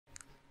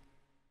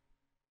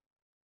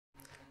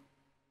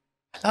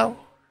Hello,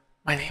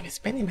 my name is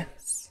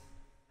Minimins,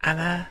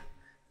 and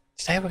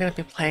today we're going to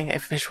be playing a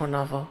visual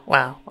novel.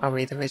 Well, I'll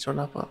read a visual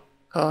novel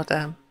called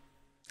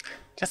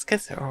Just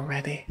Kids Are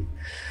Already.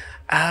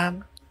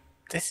 Um,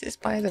 this is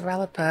by a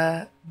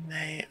developer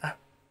and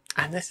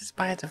this is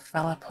by a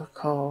developer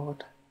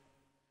called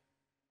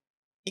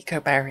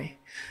Ecoberry.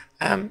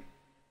 Um,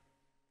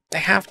 they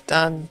have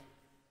done,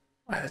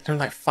 well, they've done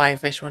like 5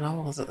 visual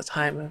novels at the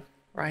time of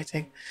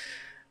writing.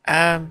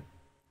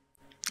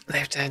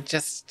 They've done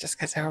Just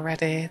Kids Are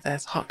Already.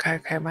 There's Hot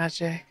Cocoa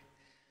Magic.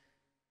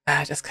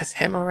 Just Kiss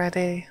Him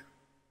Already.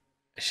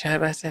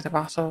 Sherbet in a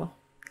Bottle,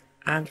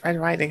 and Red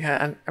Riding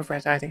Hood, and a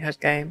Red Riding Hood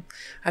game,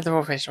 and they're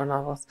all visual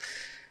novels.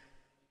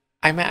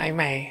 I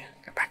may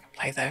go back and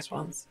play those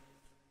ones.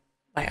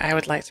 Like, I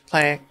would like to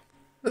play.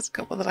 There's a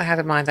couple that I had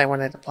in mind I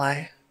wanted to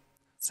play,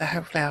 so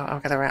hopefully I'll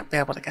be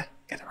able to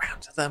get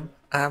around to them.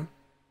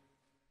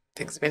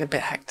 Things have been a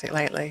bit hectic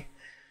lately.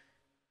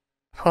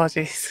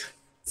 Apologies,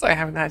 so I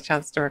haven't had a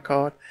chance to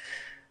record.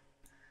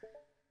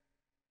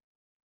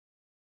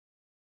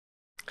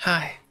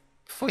 Hi,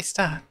 before we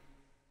start,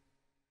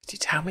 could you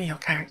tell me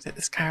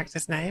this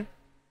character's name?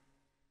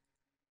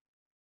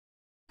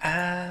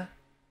 They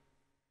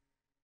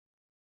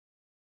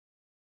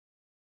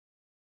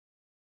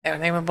were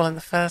nameable in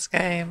the first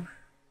game.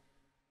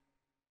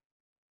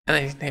 And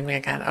then he's naming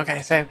again.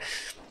 Okay, so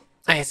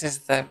this is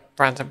the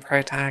random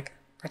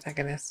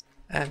protagonist.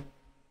 And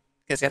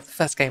because yeah, the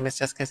first game is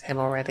just him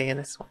already, and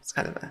this one's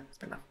kind of a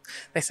spin-off.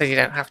 They said you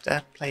don't have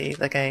to play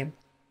either game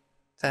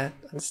to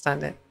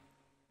understand it.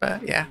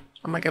 But yeah,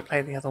 I might go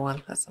play the other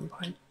one at some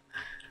point.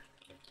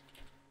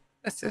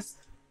 I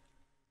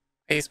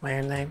use my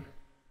own name.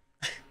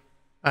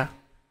 Well,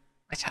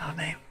 my channel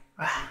name.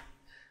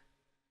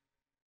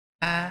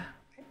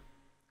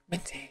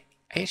 Minty,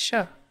 are you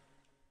sure?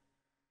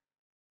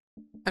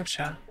 I'm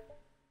sure.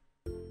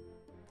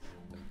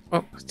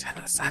 Oh, turn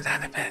that sound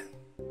down a bit.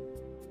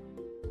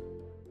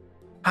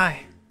 Hi.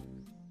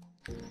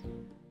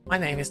 My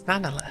name is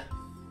Nanala,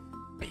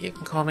 but you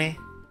can call me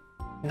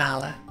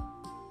Nala.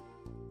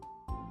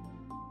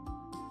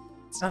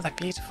 It's another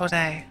beautiful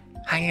day,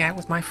 hanging out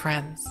with my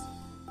friends.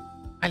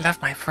 I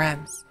love my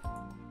friends.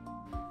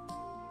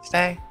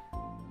 Today,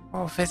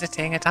 we're all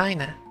visiting a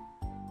diner.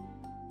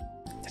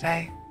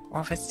 That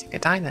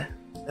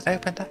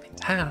opened up in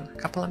town a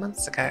couple of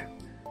months ago.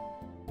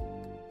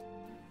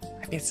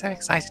 I've been so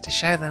excited to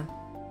show them.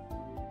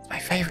 It's my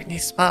favourite new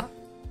spot.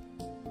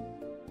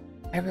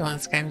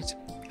 Everyone's going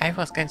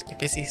to be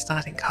busy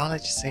starting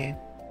college soon.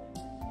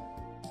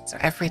 So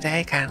every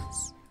day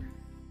counts.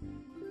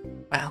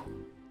 Well,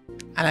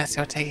 unless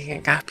you're taking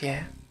a gap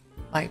year,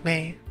 like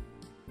me.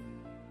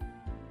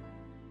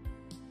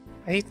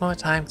 I need more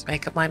time to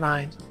make up my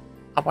mind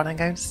on what I'm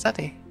going to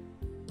study.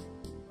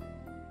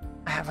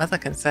 I have other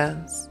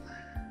concerns.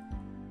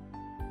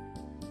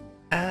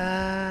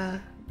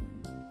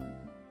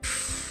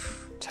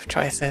 Tough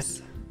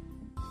choices.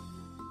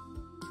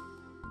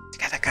 To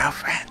get a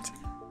girlfriend.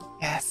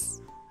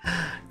 Yes.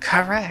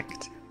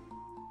 Correct.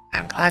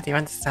 I'm glad you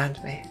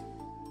understand me.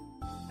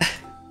 I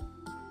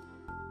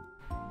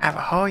have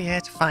a whole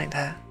year to find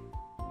her.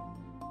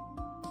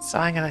 So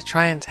I'm gonna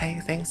try and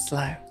take things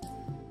slow.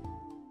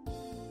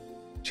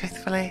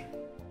 Truthfully,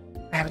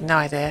 I have no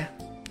idea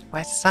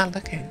where to start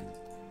looking.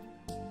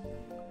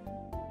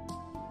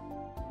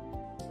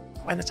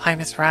 When the time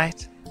is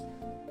right,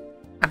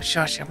 I'm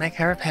sure she'll make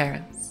her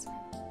appearance.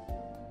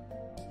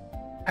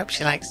 Hope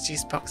she likes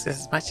juice boxes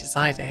as much as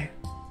I do.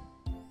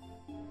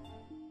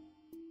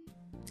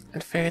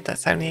 And food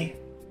that's only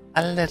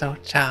a little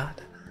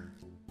charred.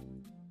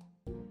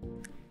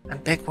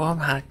 And big warm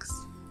hugs.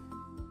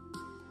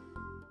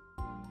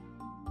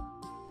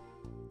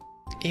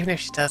 Even if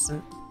she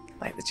doesn't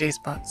like the juice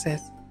boxes.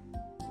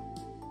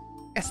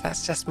 Guess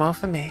that's just more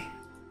for me.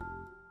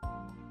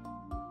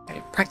 I've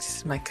been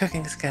practicing my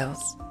cooking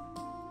skills.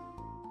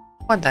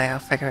 One day I'll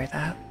figure it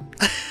out.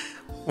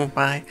 Oh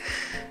my.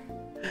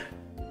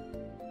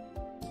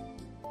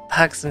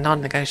 Hugs are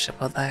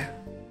non-negotiable though.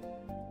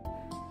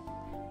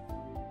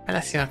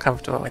 Unless you're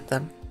uncomfortable with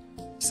them,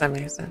 for some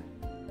reason.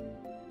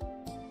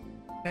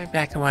 Maybe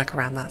I can work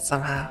around that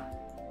somehow.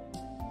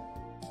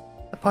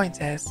 The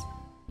point is,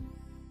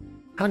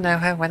 I'll know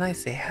her when I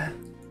see her.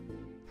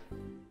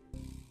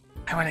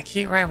 I want a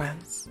cute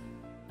romance.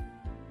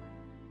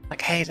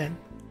 Like Hayden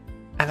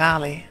and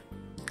Ali.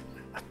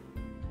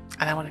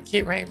 And I want a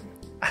cute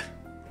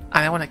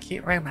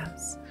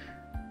romance.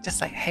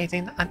 Just like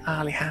Hayden and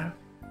Ali have.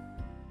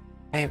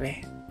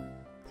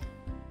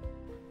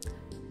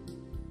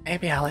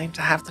 Maybe I'll aim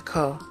to have the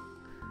cool,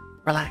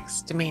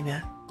 relaxed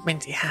demeanor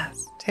Minty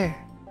has, too.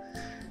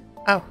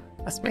 Oh,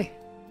 that's me.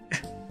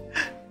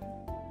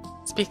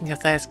 Speaking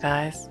of those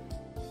guys,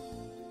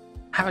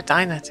 I have a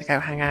diner to go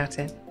hang out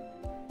in.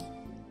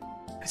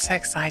 I'm so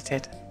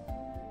excited.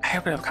 I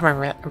hope it'll become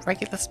a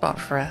regular spot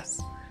for us.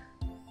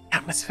 The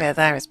atmosphere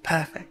there is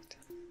perfect.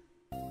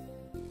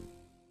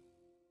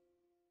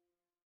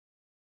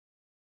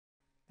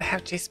 They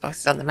have juice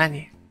boxes on the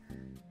menu.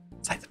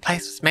 It's like the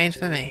place was made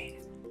for me.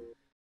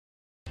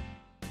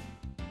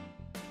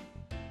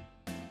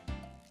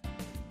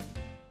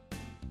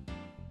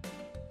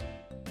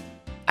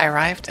 I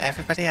arrived at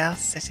everybody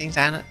else sitting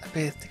down at the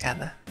booth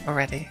together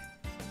already.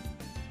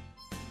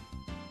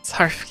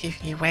 Sorry for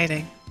keeping you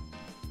waiting.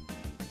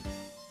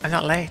 I'm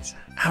not late,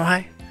 am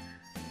I?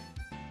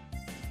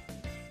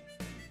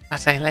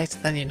 Not any later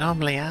than you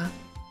normally are.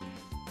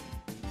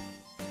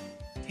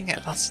 You didn't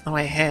get lost on the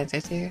way here,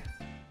 did you?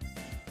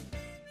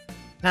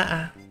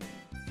 Nuh-uh.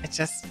 I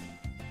just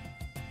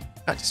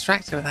got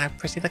distracted with how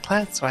pretty the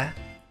clothes were.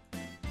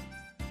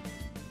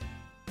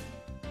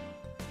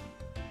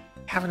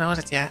 Haven't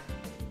ordered yet.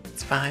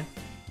 It's fine.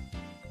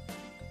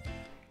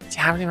 Do you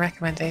have any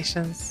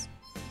recommendations?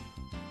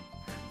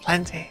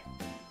 Plenty.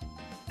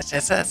 The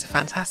desserts are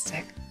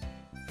fantastic.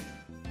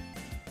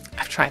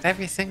 I've tried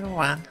every single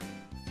one.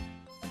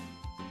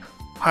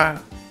 Whoa.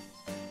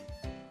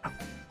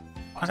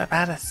 What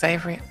about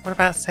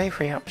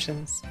savory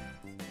options?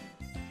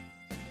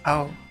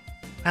 Oh,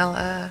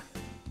 well,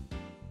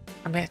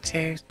 I'm here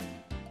to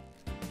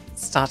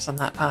start on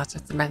that part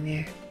of the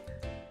menu.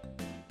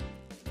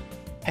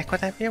 Pick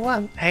whatever you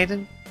want,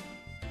 Hayden.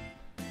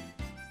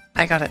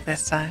 I got it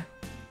this time.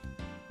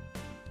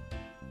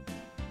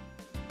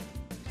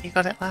 You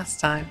got it last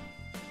time,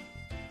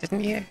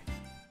 didn't you?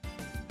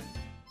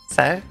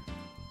 So?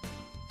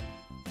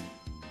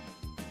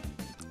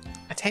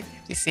 I take the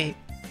empty seat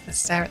and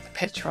stare at the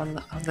picture on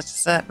the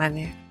dessert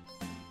menu.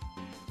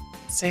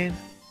 Soon,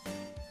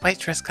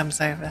 waitress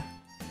comes over.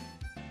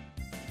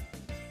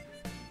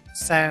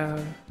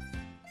 So,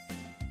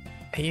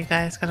 are you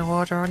guys gonna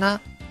order or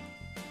not?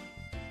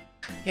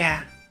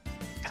 Yeah.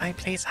 Can I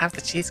please have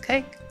the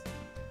cheesecake?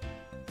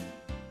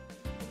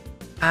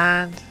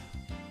 And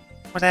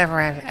whatever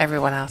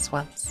everyone else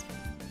wants.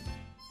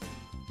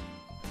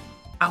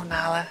 Oh,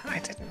 Nala, I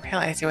didn't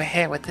realize you were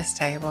here with this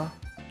table.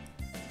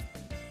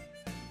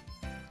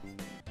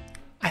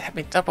 I'd have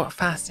been double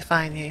fast if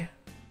I knew.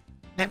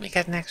 Let me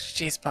get an extra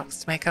cheese box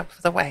to make up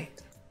for the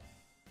wait.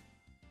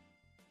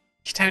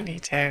 You don't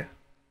need to.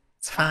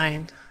 It's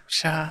fine,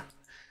 sure.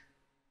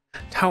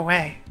 No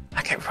way.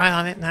 I'll get right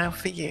on it now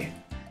for you.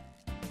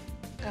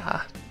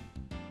 Ah.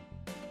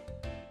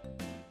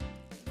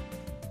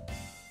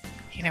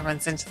 Hina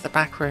runs into the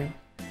back room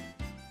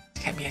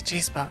to get me a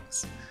juice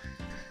box.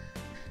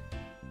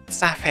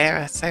 Staff here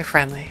are so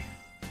friendly.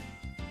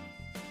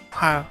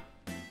 Whoa,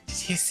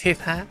 did you see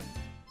that?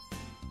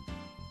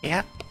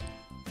 Yep.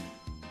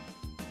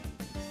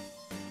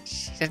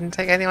 She didn't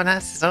take anyone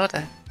else's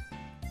order.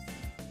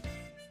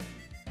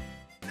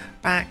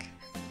 Back.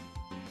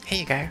 Here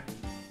you go.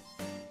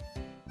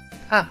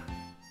 Ah,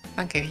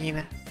 thank you,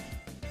 Hina.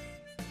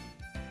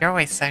 You're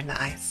always so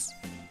nice.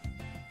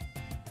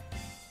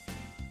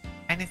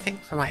 Anything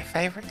for my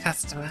favourite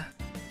customer.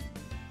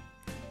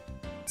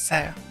 So,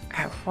 I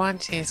have one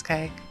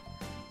cheesecake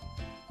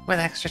with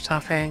extra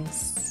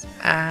toppings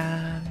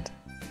and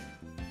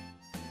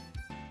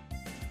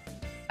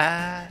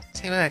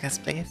 2 burgers,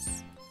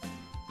 please.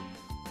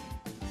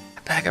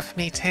 A burger for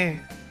me too,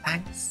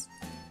 thanks.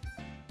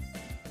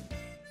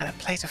 And a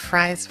plate of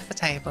fries for the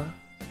table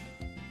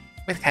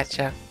with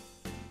ketchup.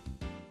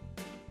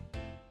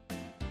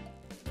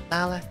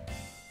 Nala,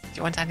 do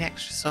you want any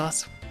extra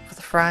sauce for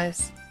the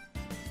fries?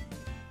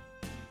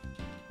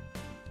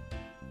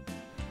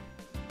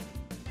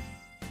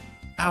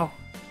 Oh,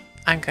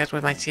 I'm good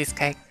with my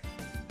cheesecake.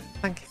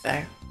 Thank you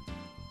though.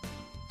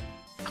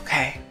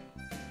 Okay.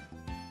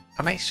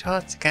 I'll make sure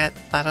to get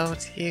that over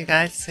to you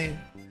guys soon.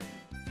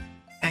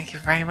 Thank you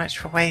very much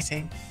for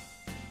waiting.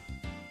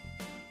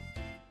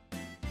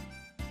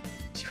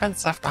 She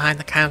runs off behind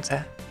the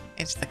counter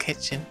into the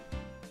kitchen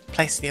to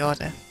place the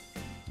order.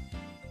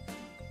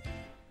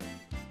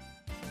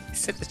 I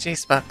sip the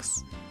juice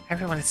box.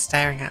 Everyone is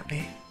staring at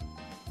me.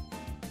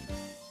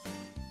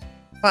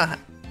 What?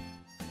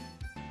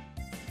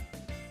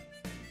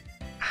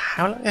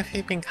 How long have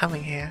you been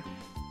coming here?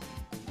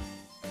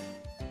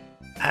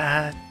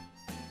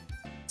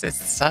 Since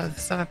the start of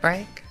the summer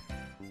break?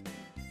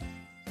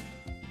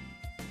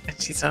 And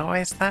she's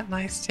always that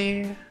nice to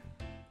you?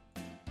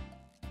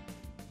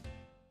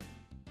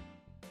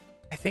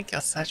 I think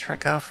your search for a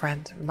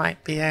girlfriend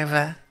might be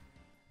over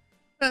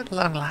at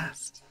long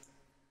last.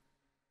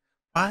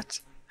 What?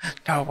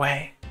 No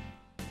way.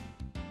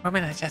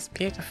 Women are just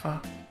beautiful,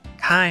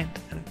 kind,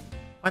 and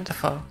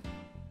wonderful.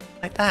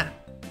 Like that.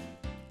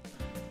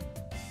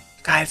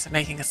 You guys are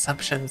making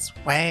assumptions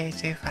way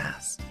too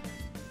fast.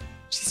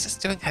 She's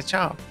just doing her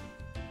job.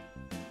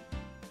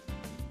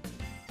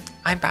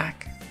 I'm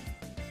back.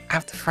 I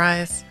have the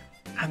fries,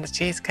 and the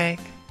cheesecake,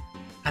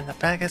 and the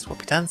burgers will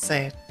be done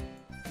soon.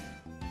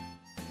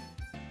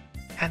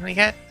 Can we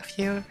get a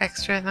few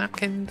extra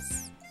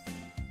napkins?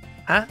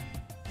 Huh?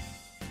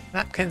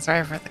 Napkins are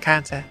over at the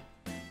counter.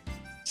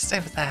 Just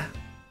over there.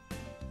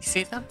 You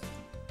see them?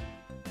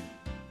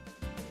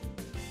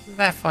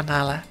 There for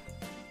Nala.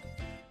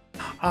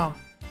 Oh,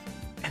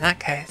 in that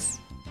case,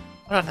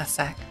 hold on a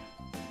sec.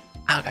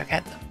 I'll go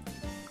get them.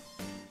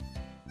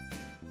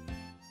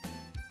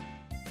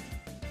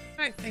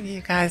 I think you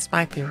guys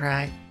might be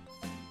right.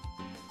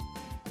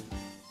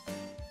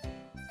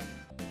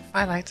 If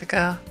I like to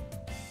go,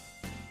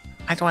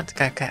 I'd want to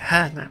go get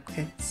her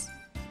napkins.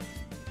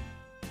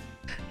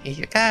 Here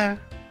you go.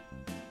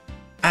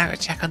 I will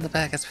check on the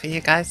burgers for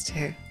you guys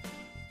too.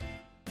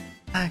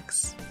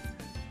 Thanks.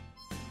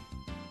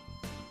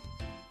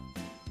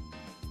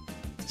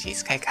 The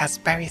cheesecake has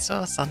berry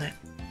sauce on it.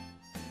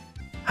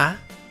 Huh?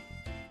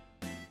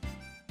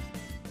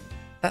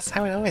 That's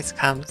how it always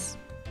comes.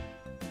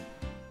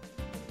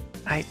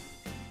 I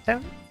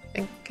don't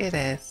think it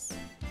is.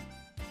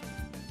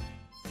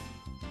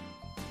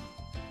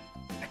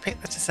 I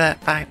picked the dessert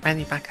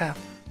menu back up.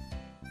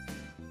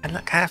 And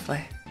look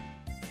carefully.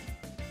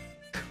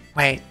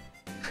 Wait,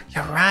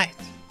 you're right.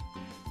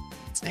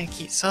 There's no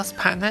cute sauce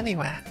pattern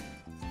anywhere.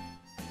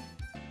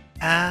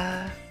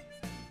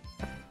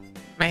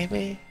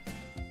 Maybe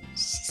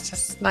she's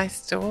just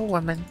nice to a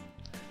woman.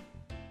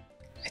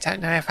 I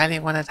don't know if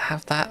anyone would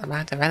have that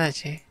amount of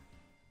energy.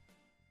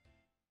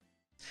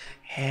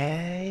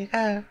 Here you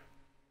go.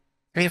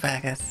 3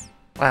 burgers.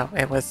 Well,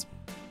 it was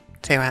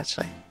 2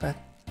 actually, but...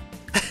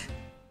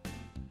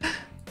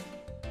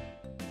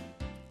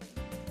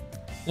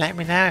 Let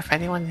me know if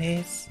anyone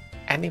needs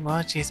any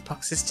more juice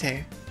boxes too.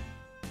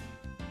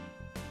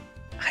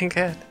 I'm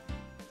good.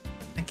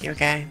 Thank you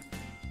again.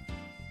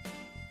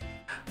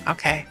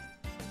 Okay.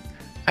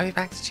 I'll be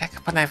back to check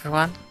up on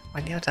everyone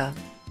when you're done.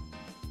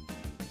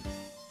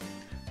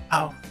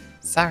 Oh,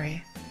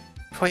 sorry.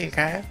 Before you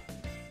go,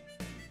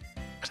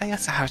 could I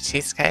also have a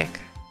cheesecake?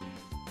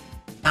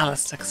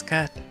 Alice looks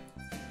good.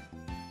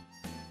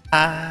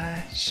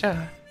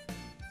 Sure.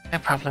 No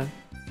problem.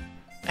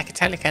 I can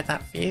totally get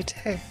that for you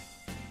too.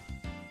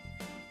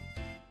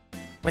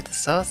 With the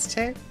sauce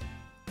too?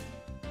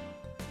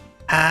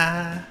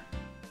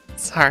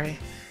 Sorry.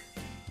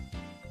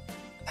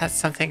 That's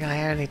something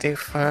I only do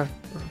for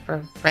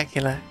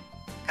regular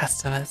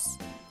customers.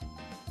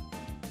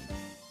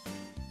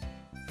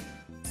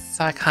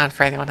 So I can't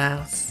for anyone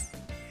else.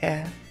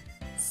 Yeah.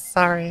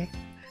 Sorry.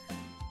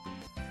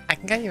 I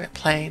can get you it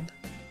plain.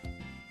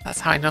 That's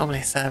how I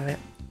normally serve it.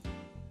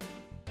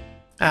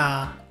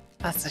 Ah,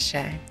 that's a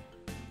shame.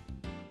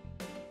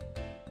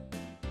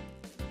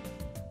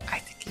 I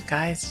think you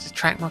guys would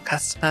attract more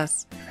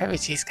customers if every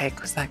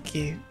cheesecake was that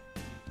cute.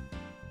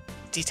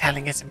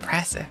 Detailing is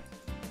impressive.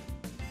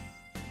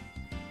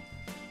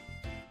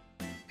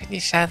 Can you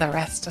share the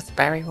rest of the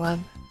berry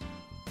one?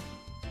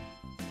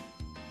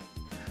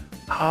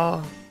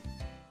 Oh,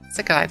 it's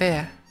a good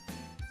idea.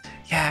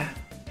 Yeah.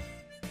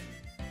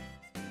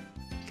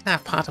 You can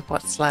have part of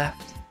what's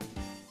left.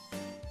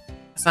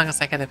 As long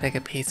as I get a bigger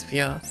piece of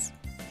yours.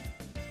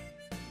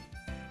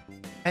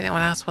 If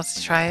anyone else wants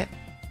to try it,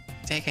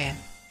 dig in.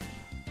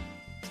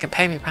 You can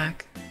pay me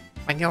back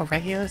when you're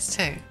regulars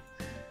too.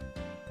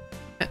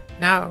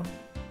 No.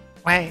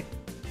 Wait.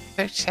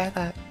 Don't share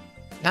that.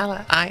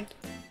 Nala,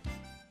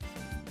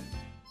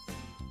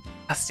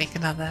 I'll sneak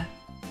another.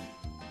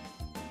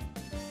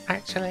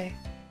 Actually,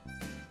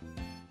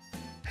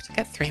 could you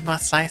get 3 more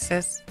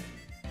slices?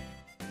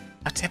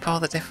 I'll tip all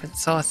the different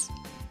sauce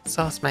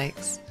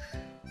makes.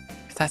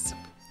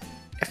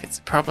 If it's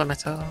a problem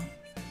at all.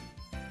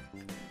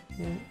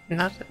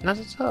 Not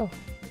at all.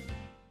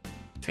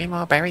 3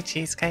 more berry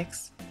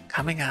cheesecakes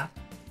coming up.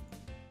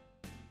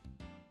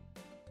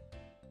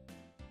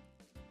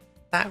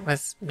 That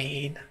was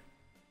mean,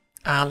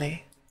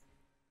 Ali.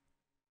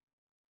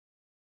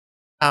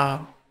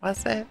 Oh,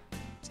 was it?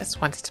 Just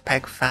wanted to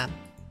poke fun.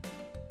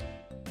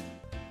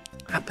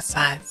 And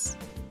besides,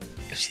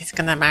 if she's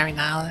gonna marry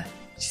Nala,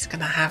 she's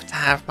gonna have to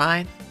have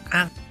mine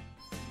and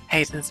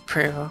Hayden's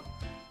approval.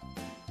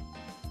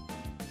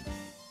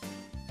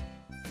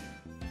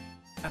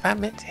 What about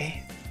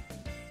Minty?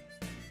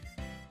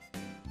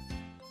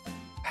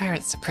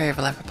 Parents'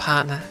 approval of a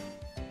partner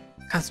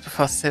comes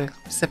before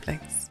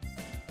siblings.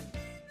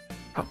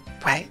 But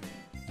wait,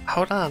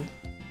 hold on.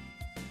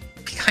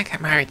 You can't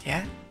get married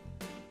yet.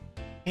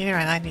 Mina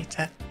and I need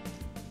to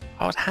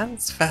hold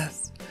hands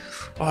first.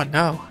 Oh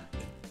no,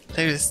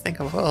 losest thing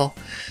of all.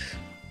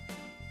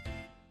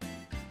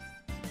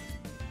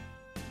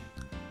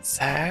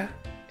 So,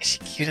 is she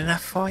cute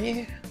enough for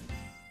you?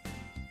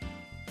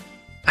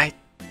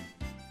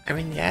 I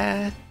mean,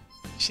 yeah,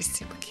 she's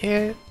super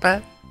cute,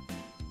 but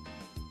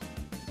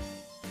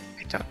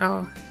I don't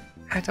know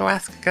how to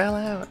ask a girl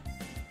out.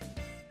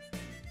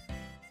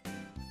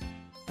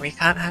 We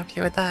can't help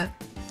you with that,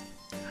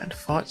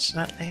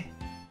 unfortunately.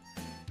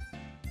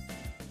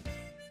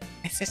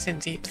 I sit in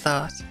deep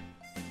thought,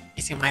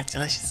 eating my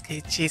delicious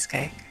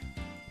cheesecake.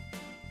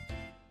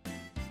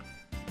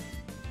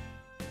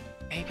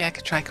 Maybe I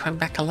could try coming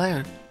back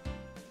alone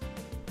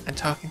and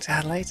talking to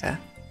her later.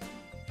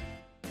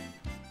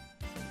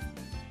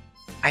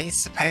 Are you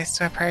supposed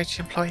to approach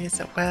employees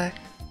at work?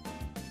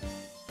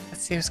 That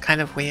seems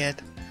kind of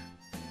weird.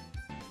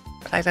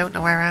 But I don't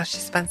know where else she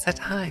spends her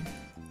time.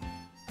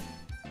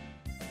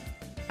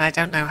 And I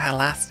don't know her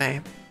last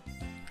name.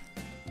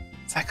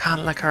 So I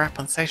can't look her up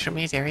on social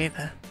media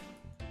either.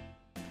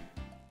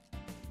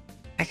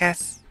 I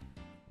guess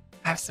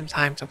I have some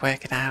time to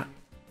work it out.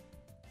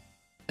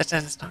 The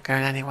dinner's not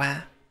going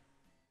anywhere.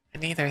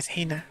 And neither is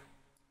Hina.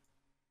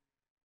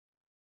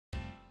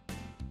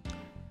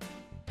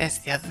 There's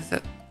the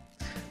other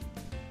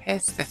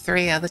Here's the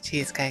 3 other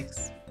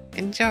cheesecakes.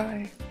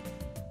 Enjoy!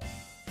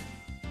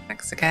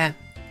 Thanks again.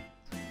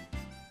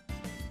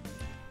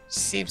 She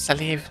seems to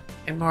leave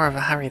in more of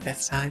a hurry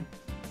this time.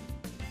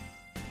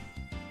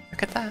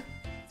 Look at that.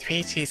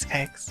 3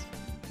 cheesecakes.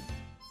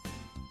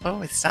 All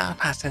with star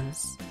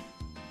patterns.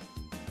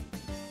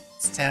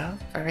 Still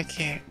very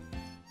cute.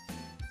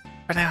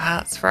 But no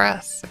hearts for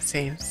us, it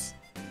seems.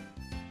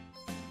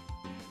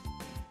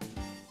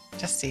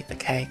 Just eat the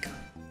cake,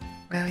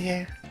 will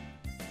you?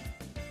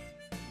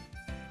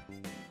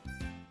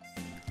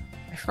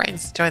 My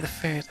friends enjoy the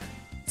food,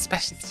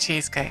 especially the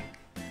cheesecake.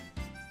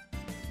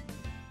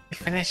 We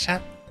finish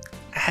up,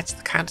 I head to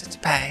the counter to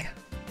pay.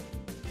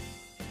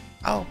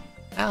 Oh,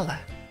 Nala.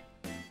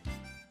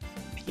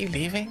 Are you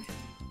leaving?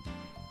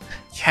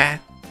 Yeah,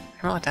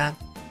 I'm all done.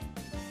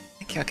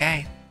 Thank you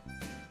again.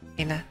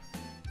 Ina,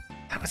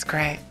 that was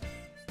great.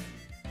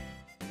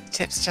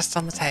 Chips just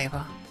on the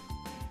table.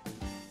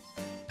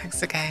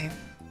 Thanks again.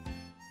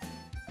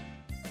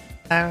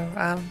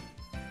 So,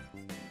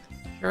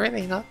 you're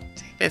really not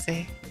too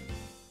busy.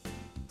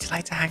 Would you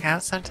like to hang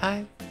out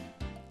sometime?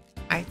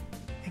 I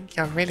think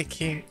you're really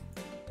cute.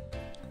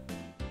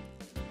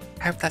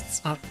 I hope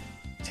that's not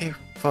too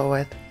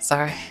forward.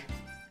 Sorry.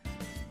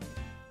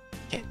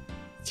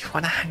 Do you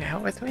want to hang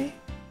out with me?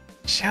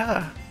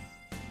 Sure.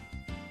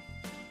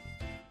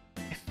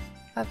 If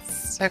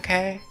that's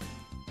okay.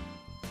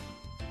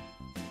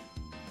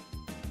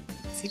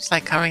 Seems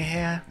like coming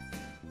here.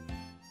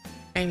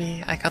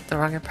 Maybe I got the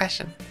wrong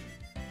impression.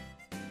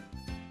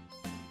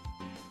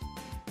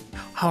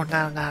 Oh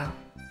no.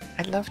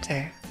 I'd love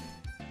to.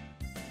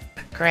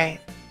 Great.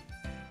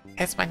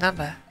 Here's my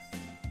number.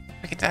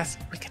 We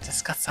can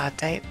discuss our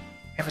date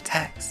over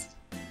text.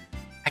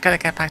 I gotta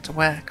get back to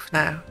work for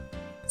now.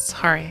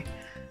 Sorry.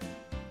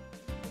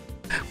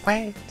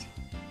 Wait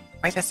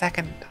a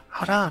second.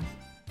 Hold on.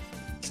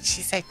 Did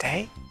she say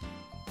date?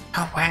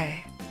 No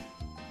way.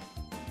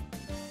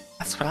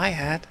 That's what I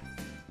heard.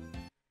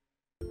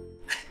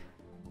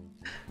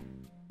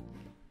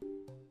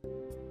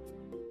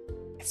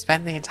 I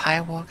spent the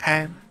entire walk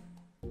home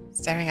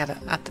staring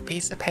at the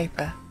piece of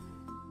paper,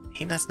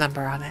 Hina's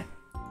number on it.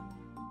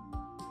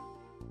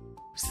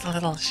 I'm still a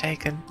little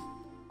shaken.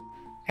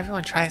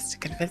 Everyone tries to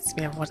convince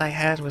me of what I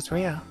heard was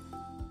real.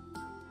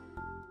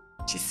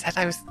 She said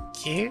I was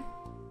cute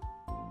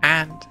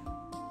and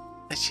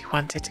that she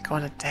wanted to go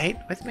on a date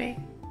with me.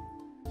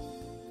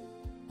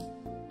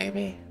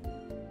 Maybe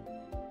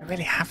I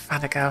really have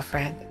found a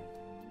girlfriend.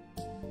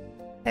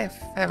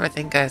 If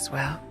everything goes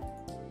well.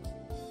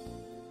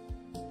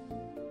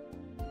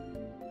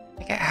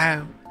 I get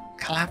home,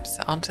 collapse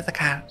onto the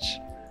couch.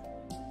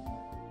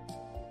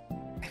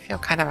 I feel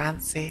kind of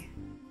antsy.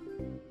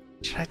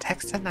 Should I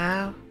text her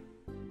now?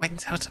 Wait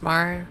until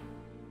tomorrow?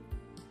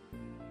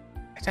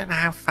 I don't know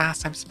how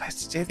fast I'm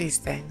supposed to do these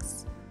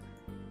things.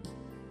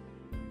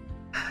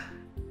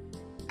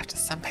 After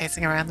some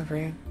pacing around the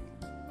room,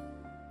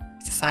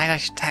 I decide I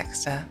should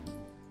text her.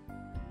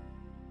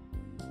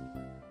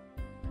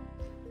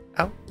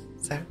 Oh,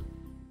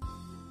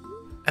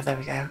 there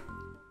we go.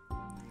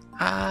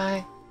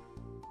 Hi.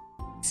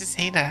 This is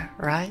Hina,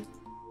 right?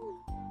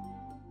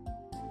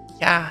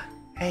 Yeah.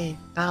 Hey,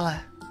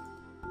 Nala.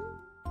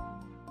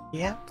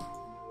 Yep.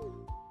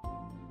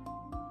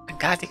 I'm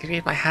glad you could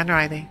read my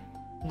handwriting.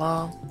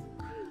 Lol.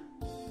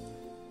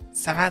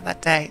 So about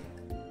that date,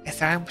 is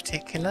there in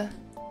particular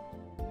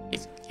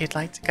you'd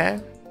like to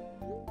go?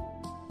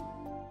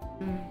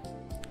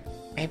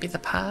 Maybe the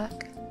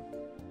park?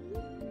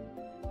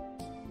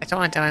 I don't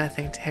want to do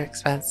anything too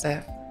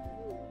expensive.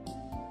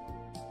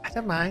 I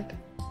don't mind.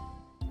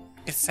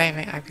 I've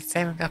been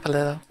saving up a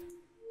little.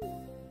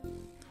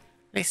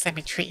 At least let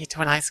me treat you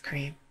to an ice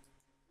cream.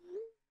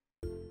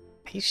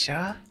 Are you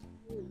sure?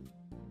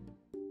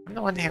 I'm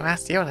the one who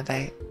asked you on a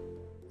date,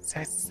 so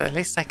it's the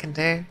least I can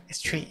do is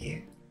treat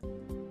you.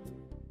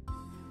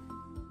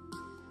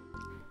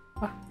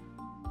 Oh,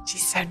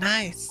 she's so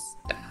nice.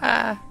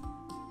 I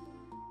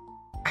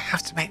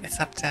have to make this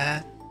up to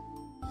her.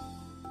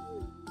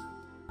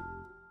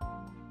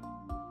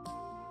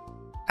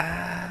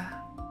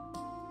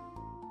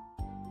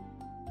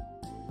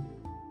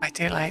 I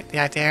do like the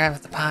idea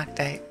of the park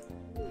date.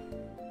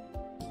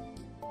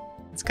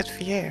 It's good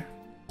for you.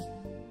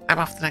 I'm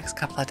off the next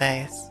couple of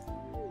days.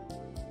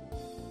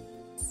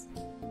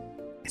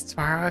 Is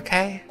tomorrow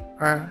okay?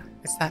 Or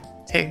is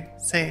that too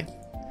soon?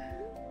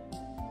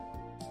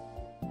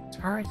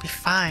 Tomorrow would be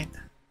fine.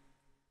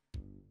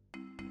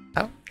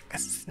 Oh, I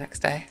guess it's the next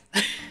day.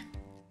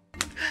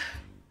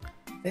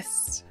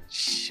 This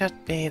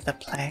should be the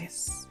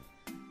place.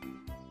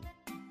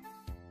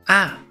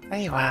 Ah, there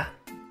you are.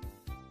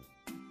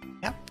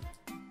 Yep.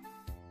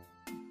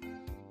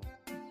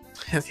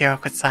 The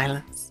awkward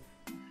silence.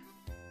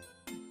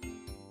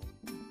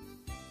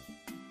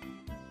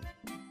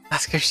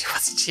 Ask her if she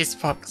wants a cheese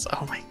box.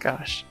 Oh my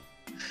gosh.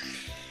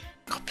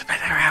 Compliment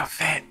her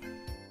outfit.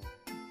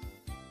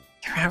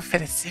 Your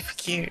outfit is super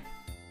cute.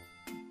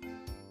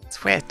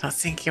 It's weird not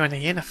seeing you in a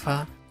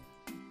uniform.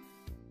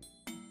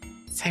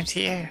 Same to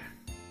you.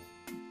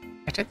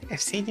 I don't think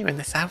I've seen you in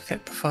this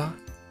outfit before.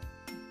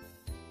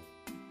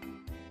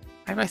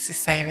 I mostly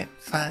save it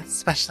for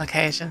special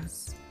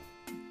occasions.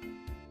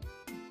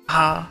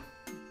 Oh,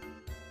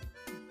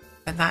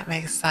 then that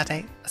makes that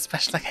a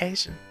special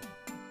occasion,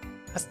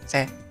 doesn't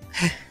it?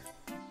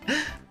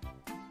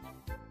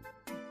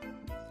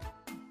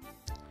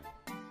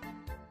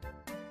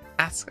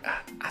 Ask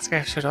her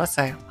if she'd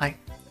also like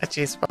a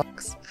juice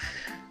box.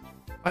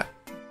 What?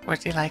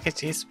 Would you like a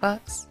juice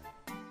box?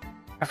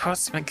 I brought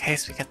some in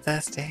case we get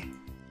thirsty.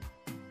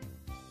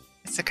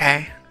 It's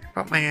okay, I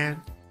brought my own.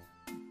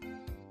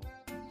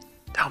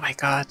 Oh my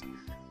god.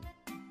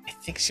 I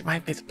think she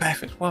might be the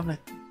perfect woman.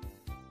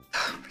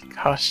 Oh my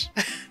gosh.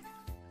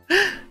 Do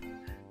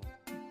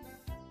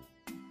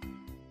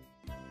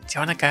you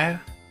want to go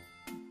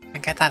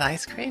and get that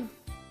ice cream?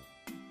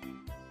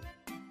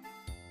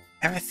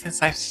 Ever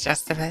since I've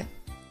suggested it,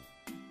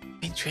 I've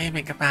been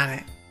dreaming about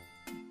it.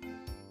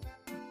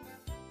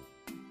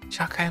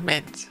 Choco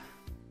Mint,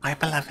 my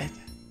beloved.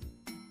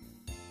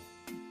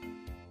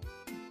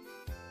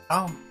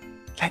 Oh,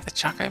 like the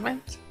Choco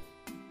Mint?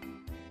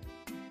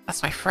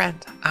 That's my friend,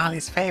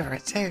 Ali's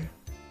favourite too.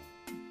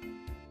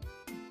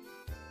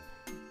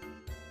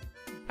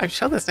 I'm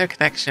sure there's no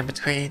connection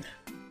between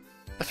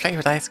the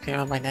flavoured ice cream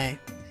and my name.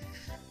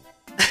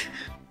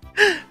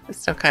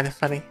 It's still kind of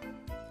funny.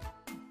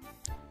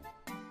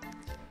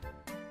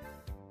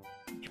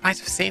 You might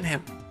have seen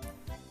him.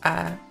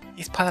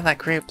 He's part of that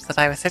group that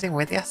I was sitting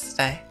with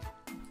yesterday.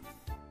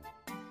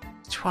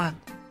 Which one?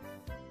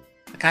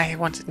 The guy who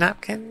wanted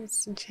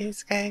napkins and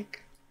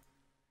cheesecake?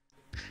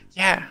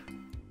 Yeah.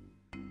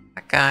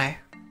 That guy.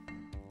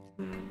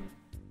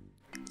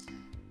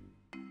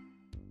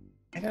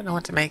 I don't know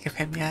what to make of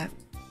him yet.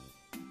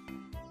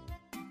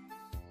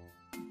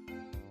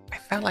 I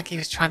felt like he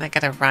was trying to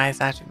get a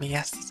rise out of me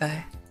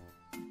yesterday.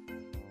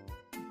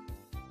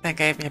 Then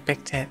gave me a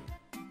big tip.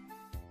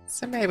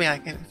 So maybe I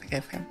can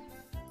forgive him.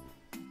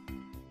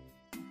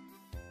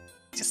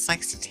 He just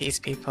likes to tease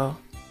people.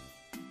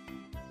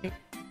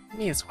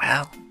 Me as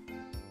well.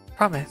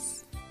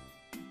 Promise.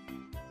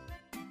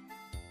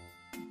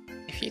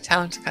 If you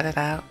tell him to cut it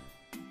out,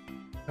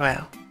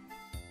 well.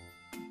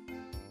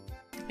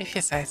 If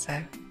you say so.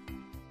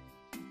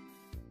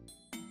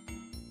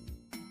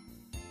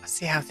 I'll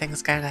see how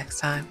things go next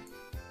time.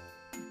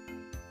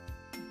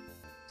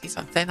 He's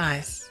on thin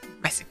ice,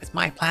 messing with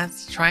my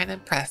plans to try and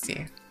impress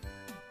you.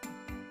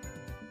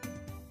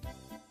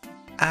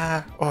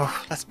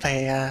 Let's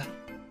play,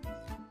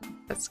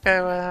 let's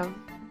go,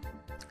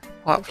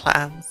 what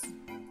plans?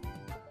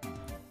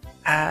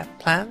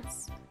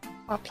 Plans?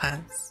 What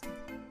plans?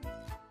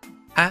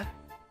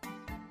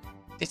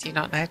 Did you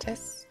not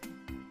notice?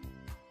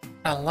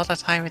 Put a lot of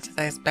time into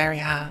those berry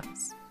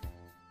hearts.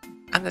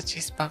 And the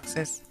juice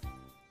boxes.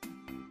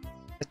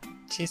 The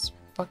juice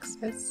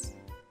boxes?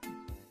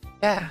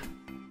 Yeah.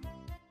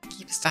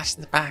 Keep a stash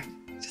in the bag,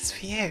 just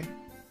for you.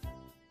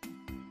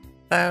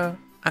 Though,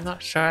 I'm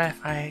not sure if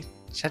I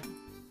should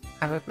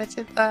have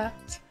admitted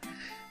that.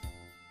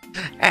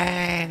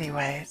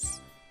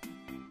 Anyways.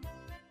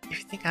 If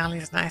you think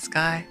Ali's a nice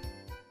guy,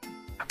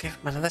 I'll give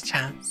him another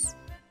chance.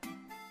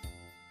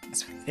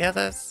 As for the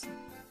others,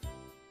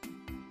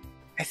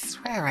 I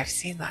swear I've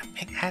seen that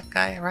pink-haired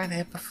guy around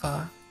here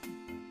before.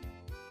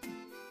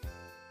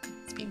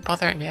 It's been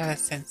bothering me ever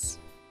since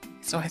I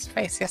saw his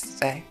face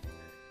yesterday.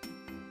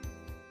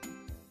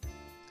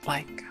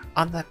 Like,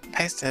 on the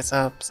posters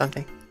or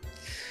something.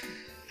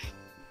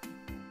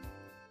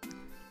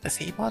 Does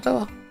he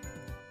model?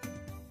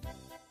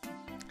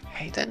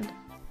 Hayden?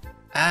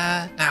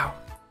 No.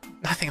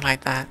 Nothing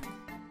like that.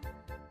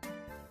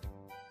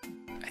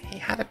 He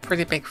had a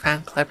pretty big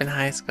fan club in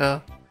high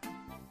school.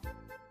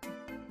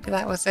 Maybe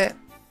that was it?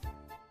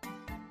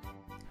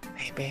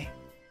 Maybe.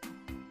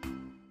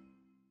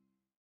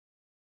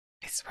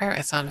 I swear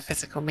it's on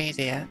physical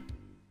media.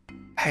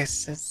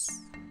 Posters.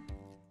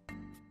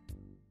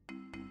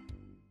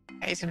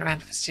 Hayden ran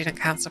for student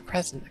council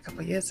president a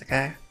couple years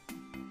ago.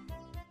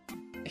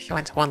 If you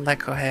went to one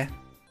local here,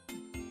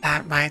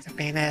 that might have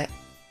been it.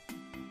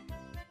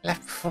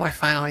 Left before my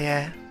final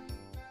year,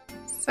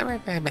 so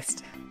maybe I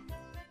missed it.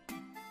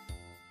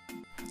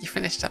 You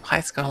finished up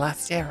high school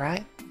last year,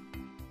 right?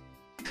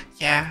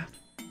 Yeah.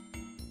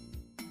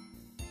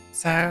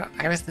 So,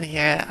 I was in the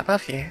year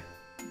above you.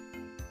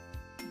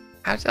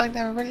 How did I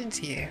never run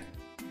into you?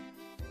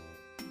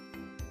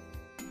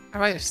 I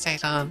might have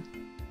stayed on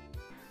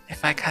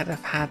if I could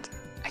have had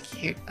a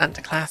cute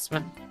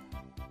underclassman.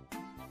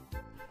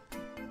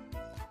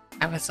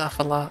 I was off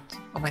a lot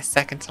on my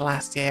second to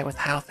last year with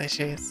health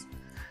issues.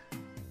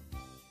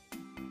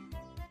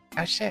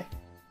 Oh shit.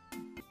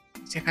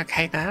 Is you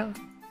okay now?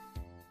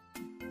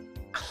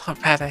 A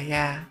lot better,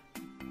 yeah.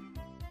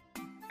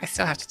 I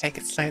still have to take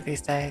it slow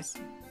these days.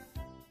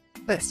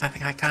 But it's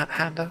nothing I can't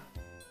handle.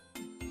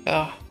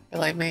 Oh, you're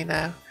like me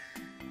now.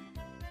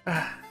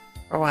 For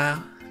a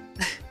while.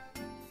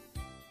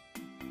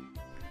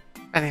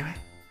 Anyway.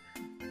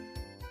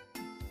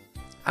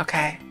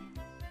 Okay.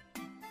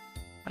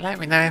 Well, let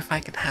me know if I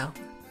can help.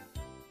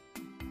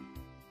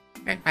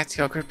 Going back to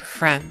your group of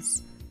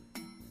friends.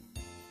 I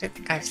don't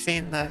think I've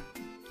seen the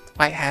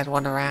white-haired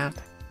one around.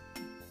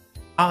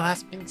 Oh,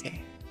 that's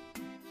Minty.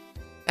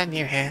 They're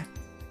new here.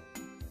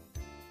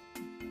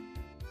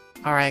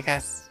 Or I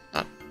guess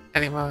not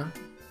anymore.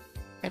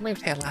 They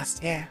moved here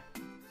last year.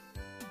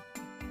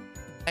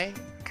 Hey,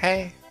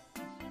 okay.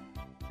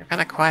 You're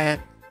kinda quiet.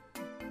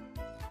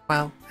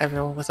 Well,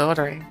 everyone was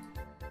ordering.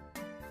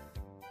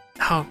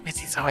 Oh,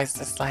 Mitty's always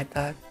just like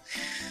that.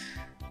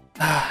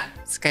 Ah,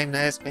 this game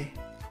knows me.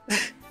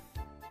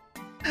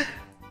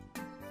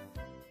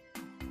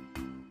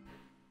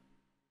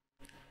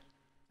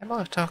 I'm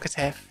more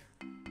talkative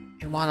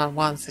in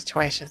one-on-one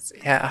situations.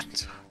 Yeah,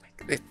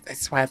 I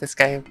swear this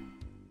game.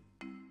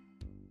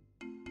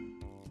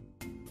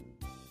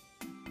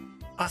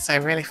 Also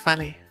really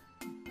funny,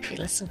 if you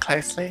listen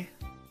closely.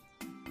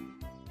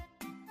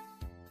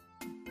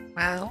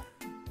 Well,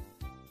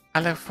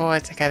 I look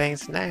forward to getting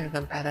to know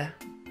them better,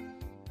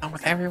 and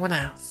with everyone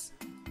else.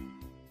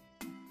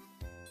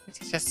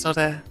 Mitty just sort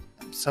of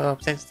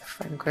absorbed into the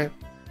friend group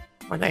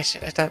when they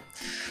showed up.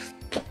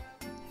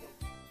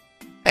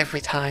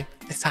 Every time.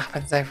 This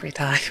happens every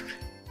time.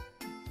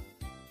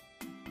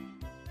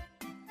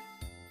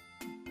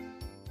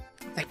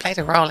 They played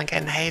a role in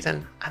getting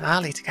Hayden and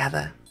Ali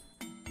together.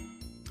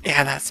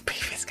 Yeah, that's the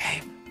previous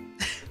game.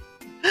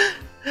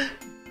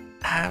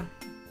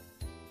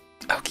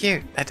 Oh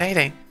cute, they're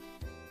dating.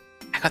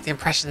 I got the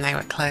impression they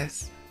were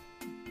close,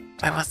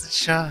 but I wasn't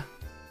sure.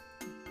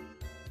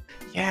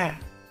 Yeah.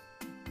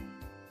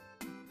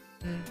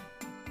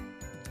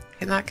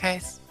 In that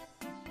case,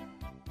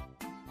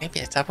 maybe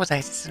a double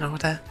date is in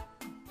order.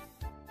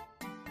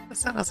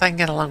 As long as I can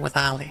get along with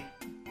Ali.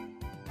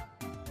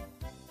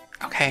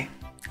 Okay.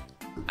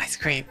 Ice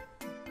cream.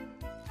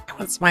 I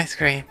want some ice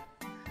cream.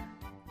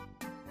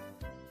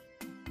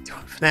 Do you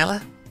want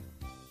vanilla?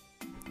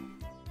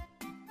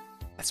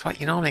 That's what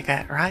you normally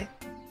get, right?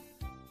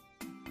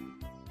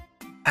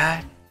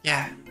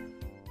 Yeah.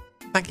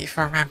 Thank you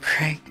for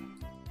remembering.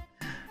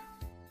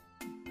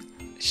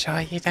 Sure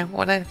you don't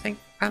want anything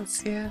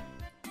fancier?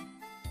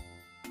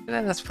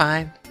 No, that's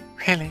fine.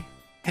 Really,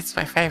 it's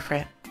my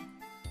favourite.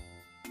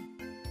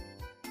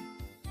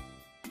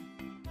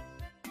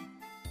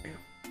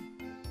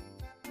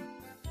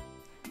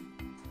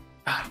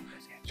 Oh,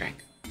 drink.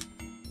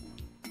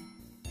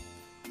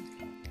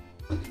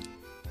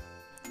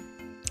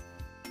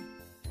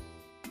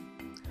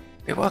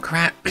 We walk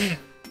around.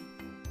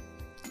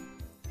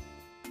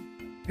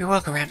 We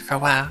walk around for a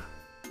while,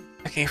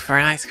 looking for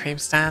an ice cream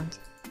stand.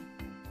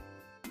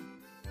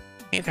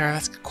 Neither of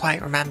us could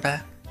quite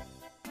remember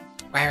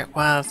where it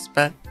was,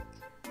 but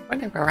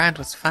wandering around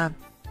was fun.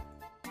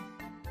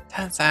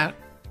 Turns out,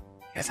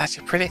 it was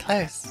actually pretty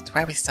close to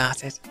where we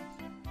started.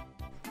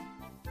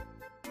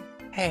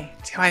 Hey,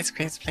 2 ice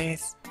creams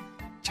please.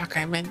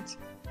 Choco mint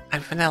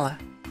and vanilla,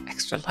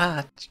 extra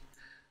large.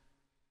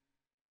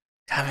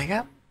 Coming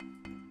up,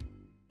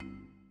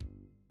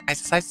 I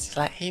decided to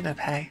let Hina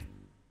pay.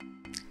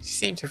 She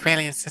seemed to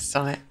really insist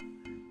on it.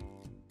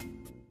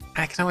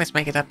 I can always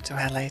make it up to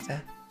her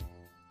later.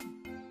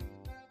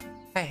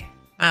 Hey,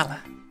 Mala.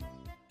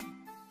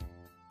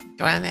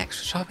 You want any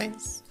extra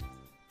toppings?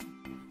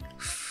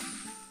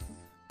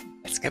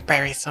 Let's get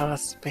berry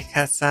sauce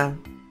because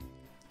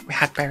we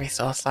had berry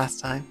sauce last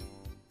time.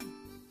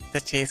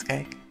 The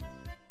cheesecake.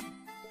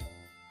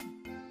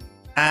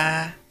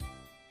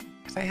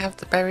 Could I have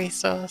the berry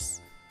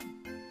sauce?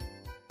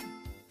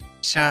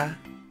 Sure.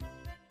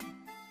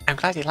 I'm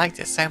glad you liked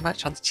it so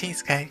much on the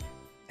cheesecake.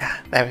 Yeah,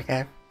 there we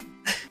go.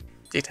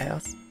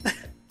 Details.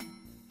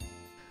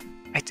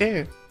 I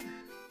do.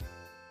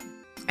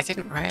 I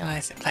didn't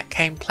realise it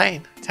came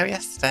plain until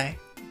yesterday.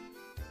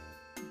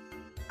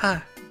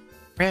 Ah,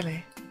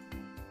 really?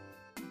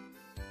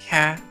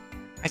 Yeah,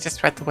 I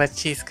just read the word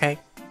cheesecake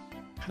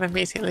and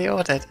immediately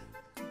ordered.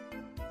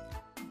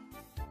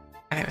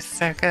 And it was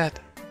so good.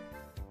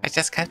 I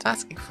just kept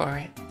asking for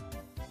it.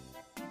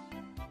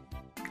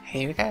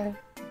 Here you go.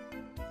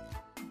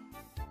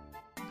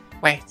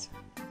 Wait,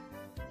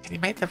 can you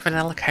make the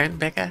vanilla cone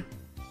bigger?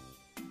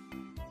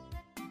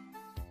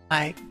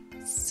 Like,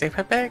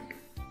 super big?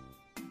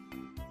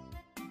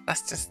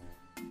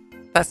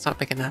 That's not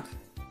big enough.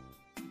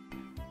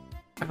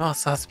 And more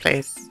sauce,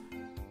 please.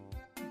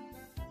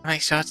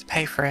 Make sure to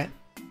pay for it.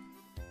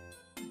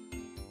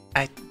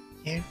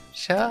 You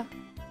sure?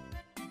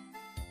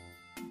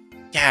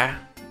 Yeah.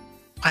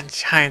 1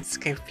 giant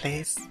scoop,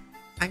 please.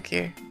 Thank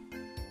you.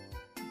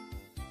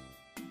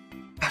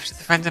 After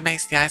the vendor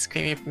makes the ice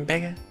cream even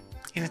bigger,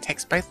 Tina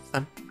takes both of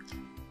them,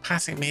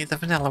 passing me the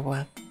vanilla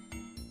one.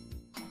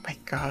 Oh my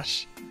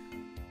gosh.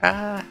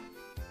 Ah,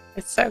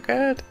 it's so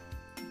good.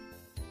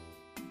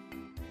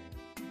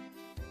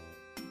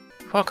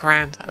 Walk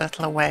around a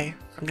little away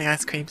from the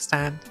ice cream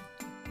stand.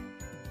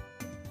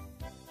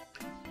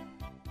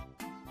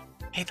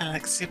 Tina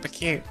looks super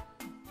cute,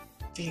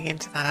 digging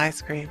into that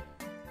ice cream.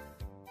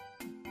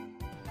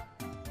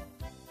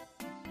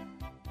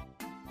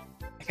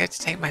 I go to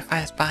take my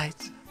first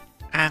bite,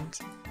 and...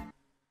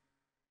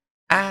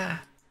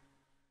 Ah!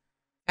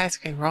 Ice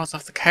cream rolls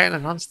off the cone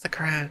and onto the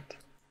ground.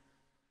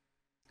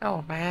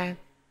 Oh man.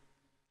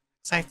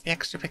 Looks like the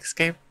extra big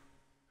scoop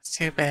was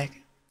too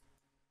big.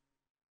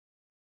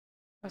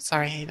 I'm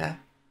sorry,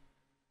 Hina.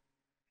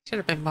 Should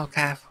have been more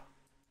careful.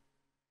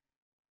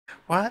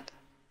 What?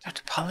 Don't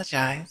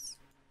apologize.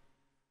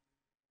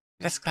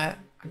 I'm just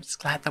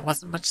glad there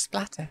wasn't much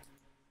splatter.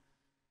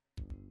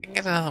 You can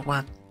get another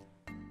one.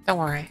 Don't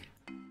worry.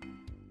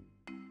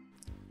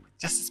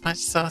 Just as much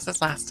sauce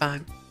as last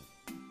time.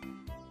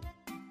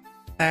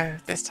 So,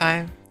 this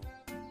time,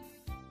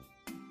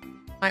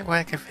 might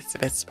work if it's a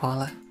bit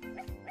smaller.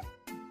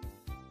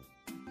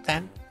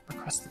 Then,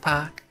 across the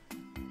park,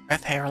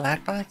 both hear a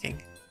loud barking.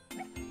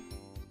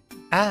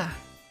 Ah!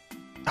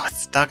 Oh,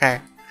 it's Doggo.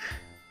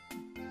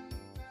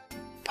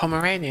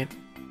 Pomeranian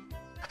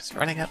comes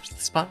running up to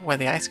the spot where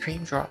the ice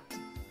cream dropped.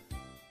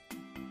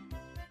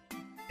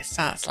 It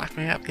starts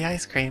lapping up the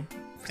ice cream,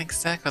 putting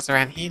circles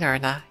around Hina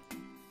and I.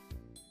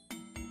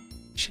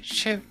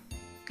 Shoot!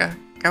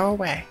 Go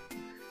away!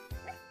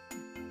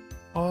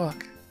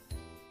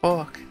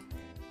 Bork.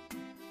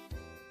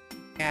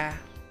 Yeah.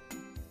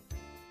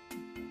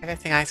 I don't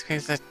think ice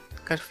creams are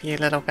good for you,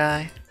 little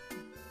guy.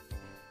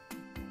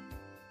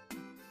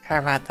 Care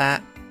about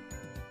that.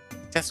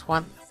 Just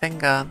want the thing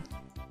gone.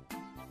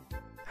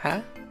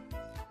 Huh?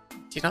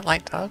 Do you not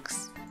like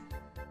dogs?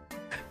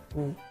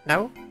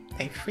 No,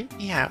 they freak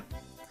me out.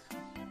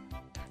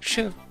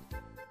 Shoo!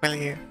 Will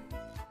you?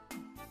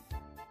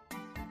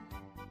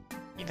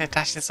 Hina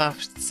dashes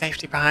off to the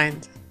safety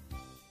behind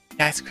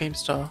the ice cream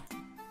store.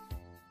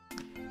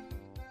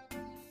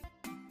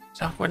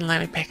 Dog wouldn't let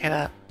me pick it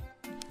up,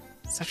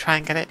 so try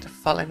and get it to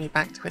follow me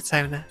back to its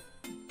owner.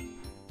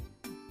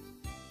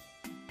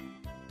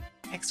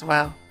 Takes a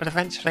while, but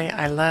eventually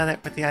I lure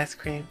it with the ice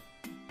cream,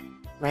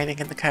 raining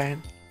in the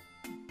cone.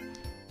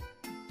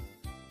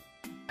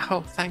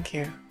 Oh, thank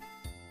you.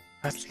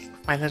 I was looking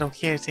for my little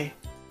cutie.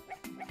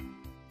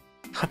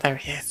 Oh, there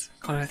he is,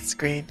 corner of the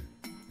screen.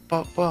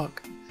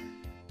 Bork.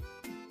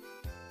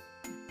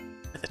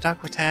 With the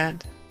dog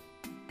returned,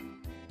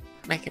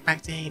 make it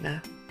back to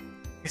Hina,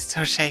 who's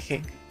still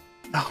shaking.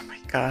 Oh my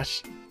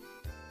gosh.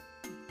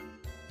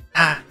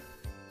 Ah,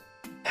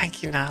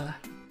 thank you, Nala.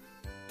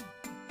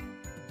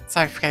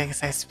 Sorry for getting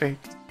so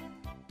spooked.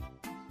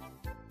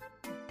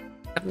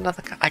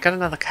 I got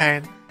another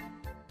cone.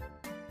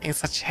 Being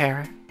such a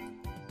hero.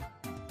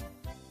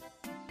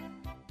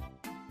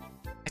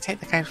 I take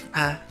the cone from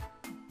her.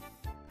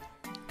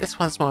 This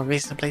one's more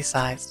reasonably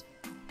sized.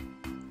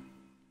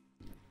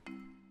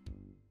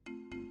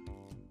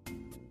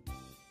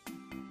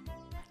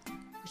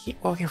 We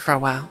keep walking for a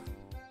while,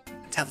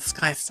 until the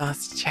sky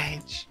starts to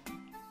change.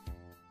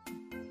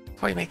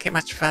 Before we make it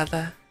much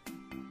further,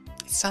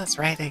 it starts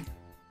raining.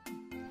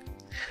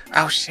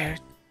 Oh shoot,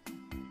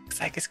 looks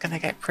like it's gonna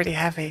get pretty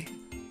heavy.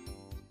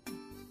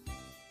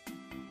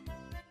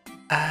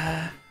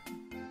 I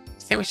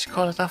think we should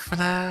call it off for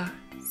now.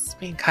 It's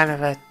been kind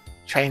of a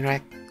train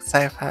wreck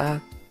so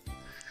far.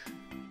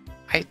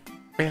 I'd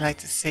really like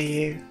to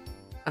see you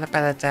on a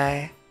better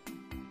day.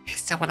 If you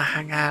still want to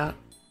hang out,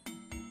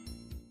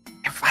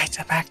 invite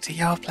her back to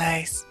your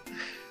place.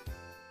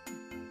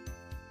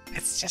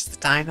 It's just the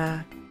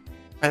diner,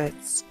 but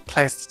it's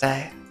closed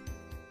today.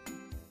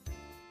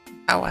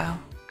 Oh well,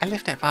 I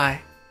live nearby.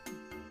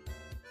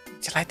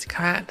 Would you like to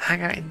come out and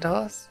hang out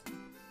indoors?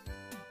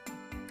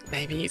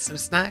 Maybe eat some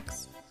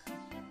snacks?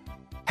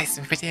 Play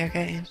some video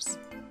games?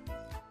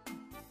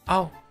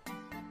 Oh,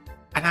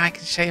 and now I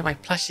can show you my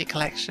plushie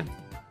collection.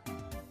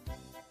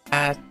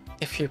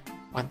 If you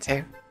want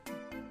to.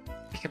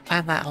 We can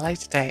plan that at a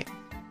later date,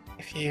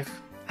 if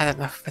you've had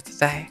enough for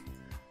today.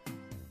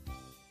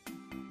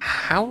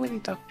 How many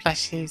dog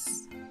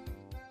plushies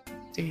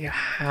do you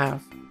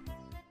have?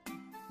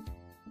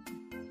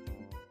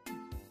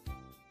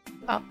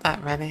 Not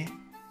that many.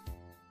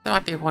 There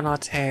might be one or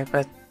two,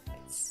 but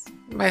it's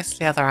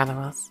mostly other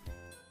animals.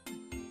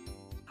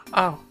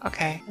 Oh,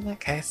 okay, in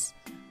that case,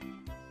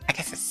 I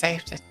guess it's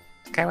safe to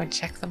go and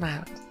check them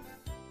out.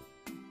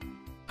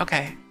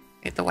 Okay,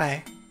 either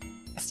way,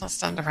 let's not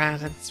stand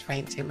around in this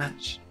rain too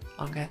much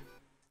longer.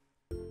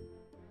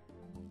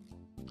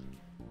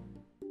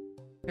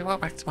 We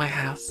walk back to my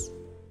house.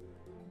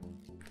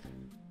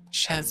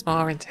 Shares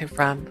more into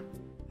run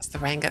as the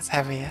rain gets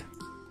heavier.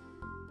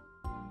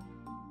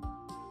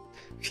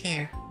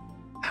 Phew,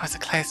 that was a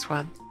close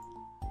one.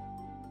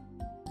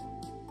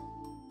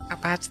 How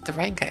bad did the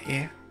rain get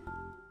you?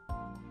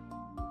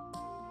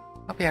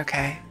 I'll be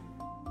okay.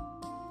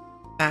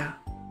 Now,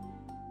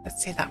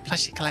 let's see that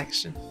plushie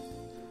collection.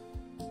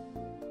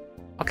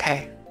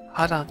 Okay,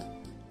 hold on.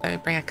 Let me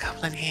bring a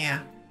couple in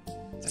here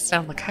to sit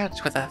on the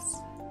couch with us.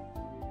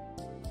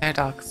 No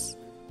dogs,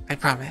 I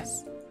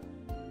promise.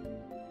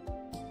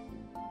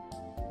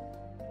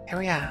 Here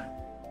we are.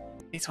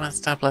 These ones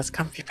double as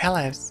comfy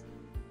pillows,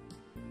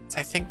 so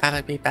I think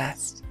that'd be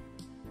best.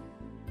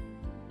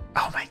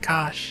 Oh my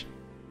gosh.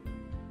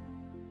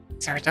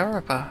 They're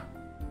adorable.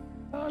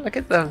 Oh, look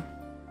at them.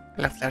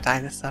 I love the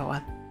dinosaur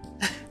one.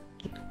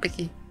 Little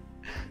piggy.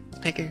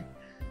 Piggy.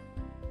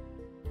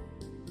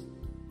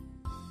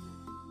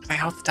 Can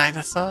I hold the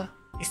dinosaur?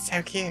 He's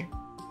so cute.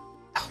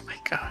 Oh my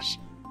gosh.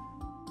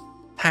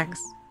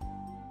 Thanks.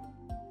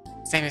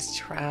 His name is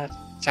Jared.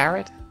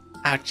 Jared?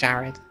 Oh,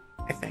 Jared,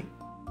 I think.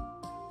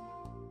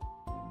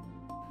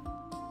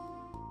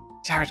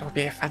 Jared will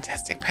be a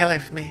fantastic pillow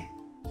for me.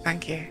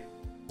 Thank you.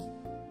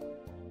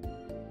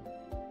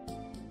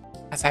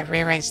 As I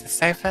rearrange the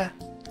sofa,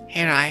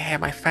 here I hear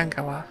my phone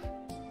go off.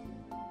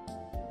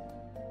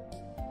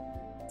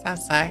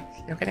 Sounds like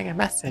you're getting a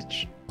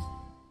message.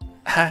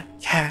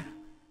 Yeah.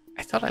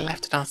 I thought I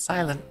left it on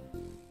silent.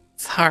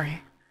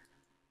 Sorry.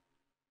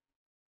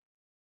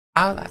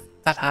 Oh, that's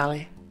that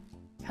Harley.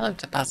 Tell him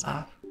to buzz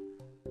off.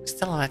 We're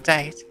still on a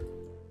date.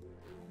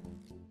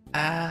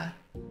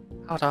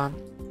 Hold on.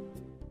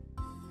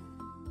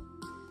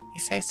 He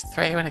says to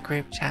throw you in a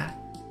group chat.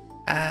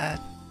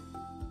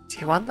 Do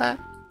you want that?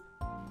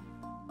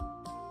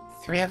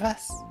 3 of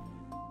us?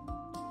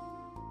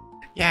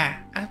 Yeah,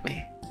 add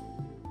me.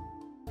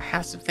 I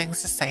have some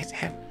things to say to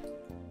him.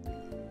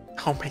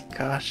 Oh my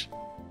gosh.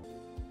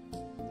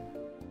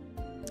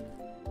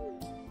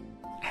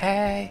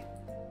 Hey.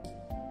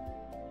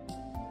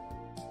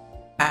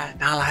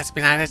 Nala has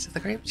been added to the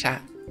group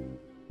chat.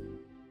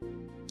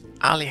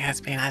 Ollie has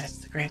been added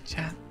to the group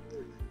chat.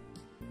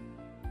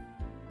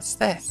 What's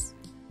this?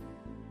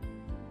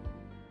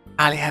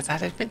 Ollie has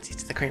added Vincy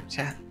to the group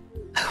chat.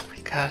 Oh my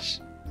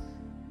gosh.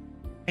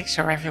 Make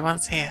sure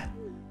everyone's here.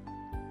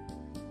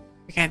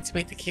 We're going to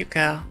meet the cute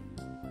girl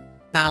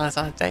Nala's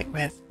on a date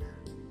with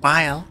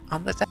while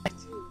on the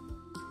date.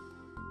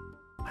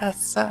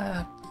 What's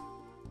up?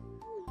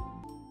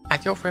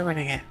 And you're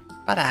ruining it.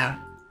 Butt out.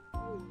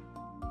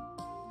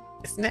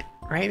 Isn't it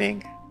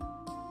raining?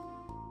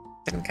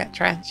 Didn't get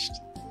drenched.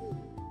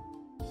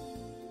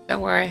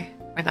 Don't worry,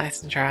 we're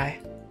nice and dry.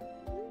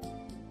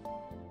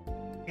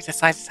 We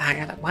decided to hang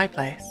out at my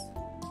place.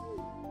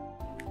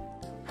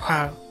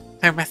 Whoa,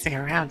 no messing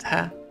around,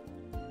 huh?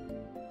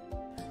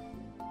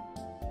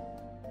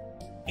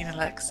 Nina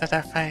looks at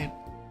her phone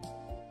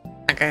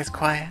and goes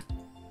quiet.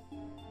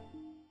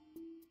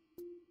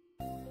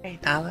 Hey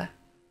Nala.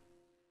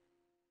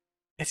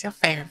 Is your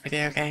favorite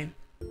video game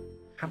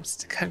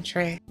Hamster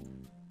Country?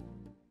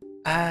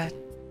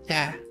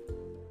 Yeah.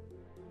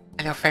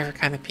 And your favorite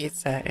kind of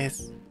pizza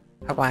is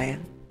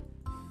Hawaiian.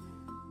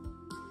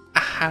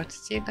 How did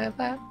you know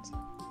that?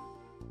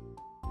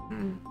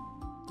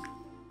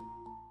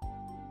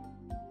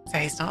 So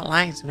he's not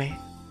lying to me.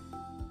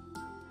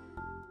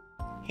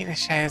 Hina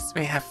shows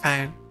me her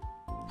phone.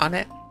 On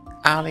it,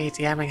 Ollie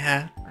DMing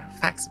her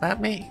facts about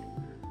me.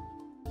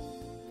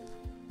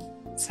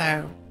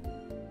 So,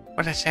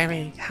 wanna show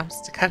me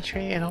Hamster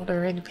Country and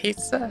order in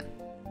pizza?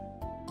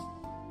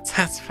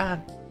 Sounds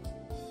fun.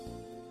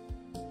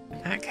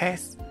 In that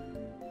case,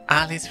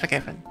 Ollie's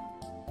forgiven.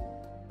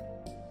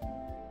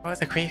 What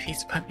the grief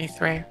he's put me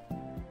through,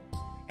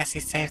 I guess he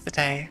saved the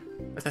day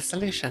with a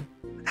solution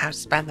on how to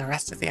spend the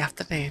rest of the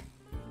afternoon.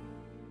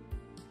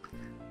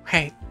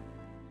 Wait,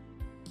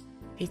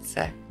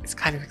 pizza is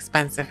kind of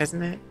expensive,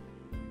 isn't it?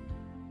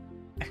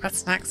 I've got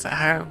snacks at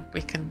home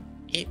we can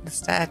eat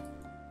instead.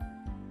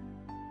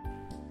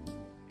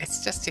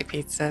 It's just 2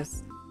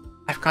 pizzas.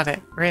 I've got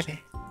it,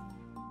 really.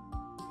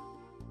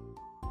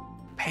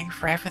 Paying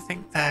for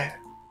everything though.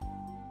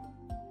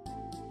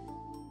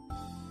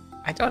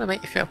 I don't want to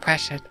make you feel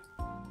pressured.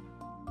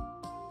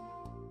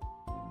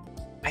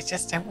 I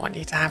just don't want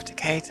you to have to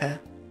cater.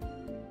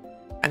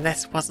 And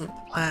this wasn't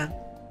the plan.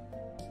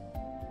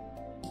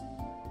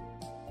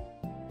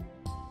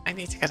 I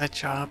need to get a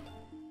job.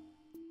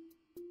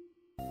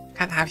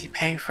 Can't have you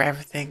paying for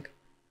everything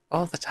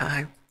all the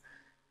time.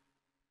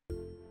 You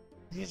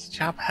need a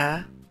job,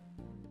 huh?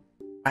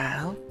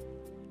 Well,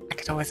 I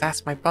could always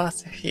ask my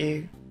boss if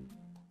you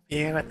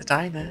at the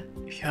diner,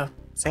 if you're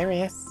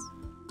serious.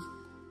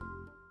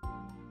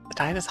 The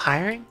diner's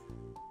hiring?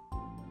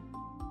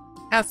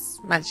 He has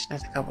mentioned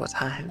it a couple of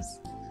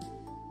times.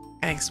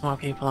 Getting some more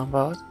people on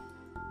board.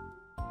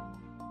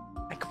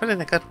 I could put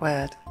in a good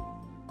word.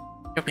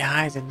 You'll be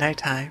hired in no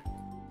time.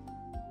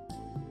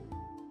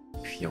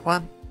 If you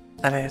want,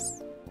 that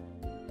is.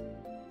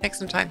 Take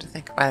some time to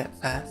think about it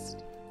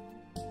first.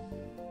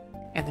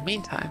 In the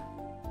meantime,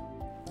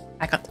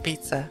 I got the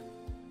pizza.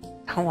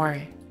 Don't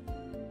worry.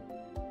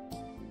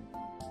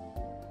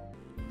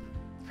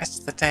 The rest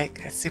of the date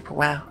goes super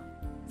well.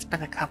 It's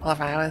been a couple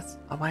of hours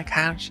on my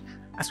couch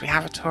as we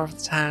have a tour of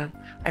the town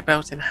I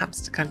built in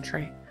Hamster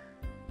Country.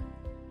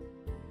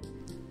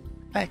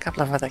 Play a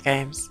couple of other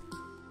games,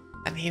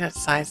 and Hina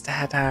decides to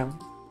head home.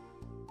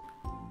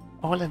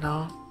 All in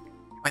all,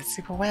 it went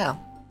super well.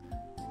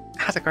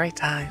 I had a great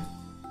time.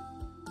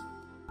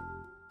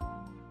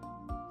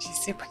 She's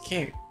super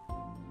cute.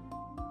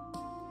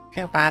 I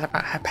feel bad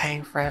about her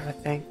paying for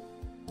everything,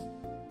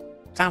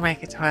 but I'll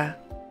make it to her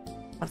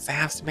once I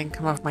have some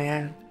income of my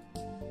own.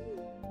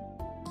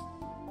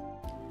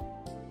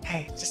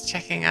 Hey, just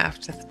checking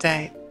after the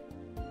date.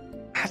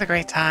 I had a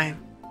great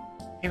time,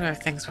 even though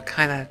things were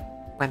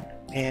went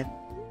weird.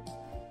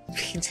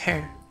 Me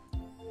too.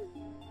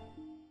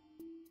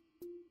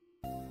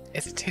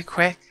 Is it too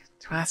quick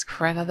to ask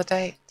for another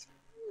date?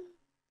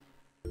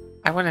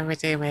 I want to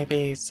redo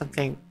maybe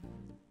something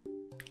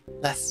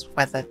less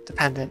weather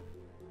dependent,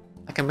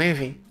 like a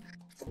movie.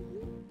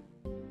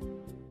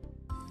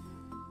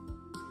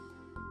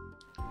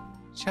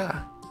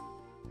 Sure.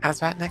 How's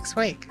about next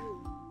week?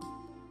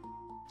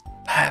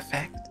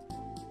 Perfect.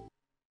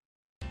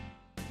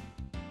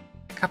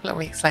 A couple of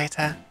weeks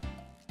later,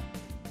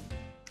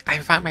 I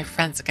invite my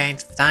friends again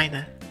to the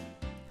diner.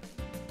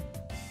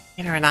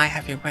 Ina and I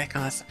have been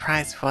working on a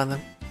surprise for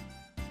them.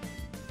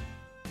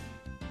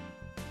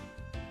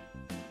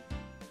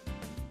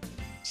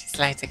 She's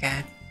late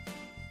again.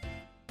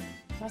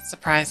 Not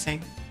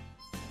surprising.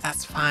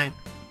 That's fine.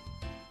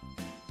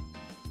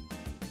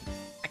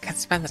 I can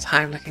spend the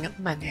time looking at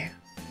the menu.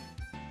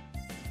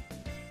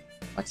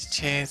 What to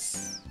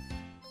choose?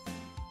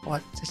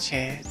 What to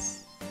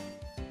choose?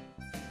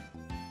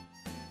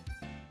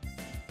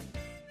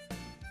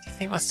 Do you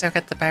think we'll still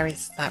get that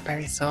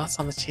berry sauce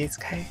on the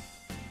cheesecake?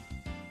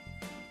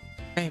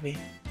 Maybe,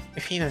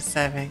 if Ina's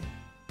serving.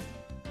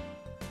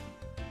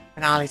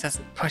 And Ollie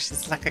doesn't push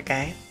his luck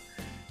again.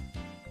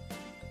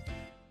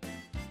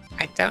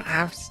 I don't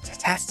have to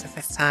test it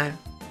this time.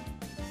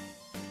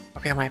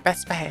 I'll be on my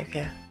best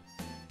behaviour.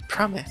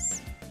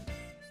 Promise.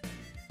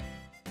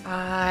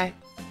 Hi.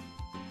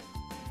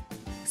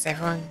 Is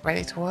everyone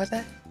ready to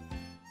order?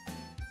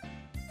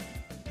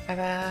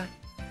 Ta-da!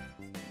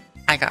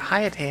 I got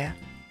hired here.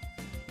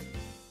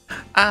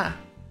 Ah,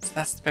 so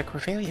that's the big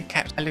reveal you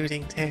kept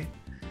alluding to.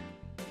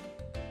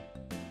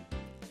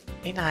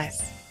 Be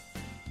nice.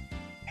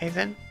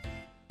 Hayden,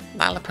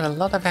 Nala put a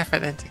lot of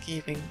effort into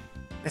keeping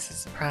this a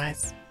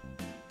surprise.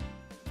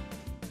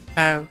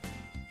 Oh,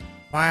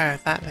 wow,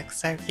 that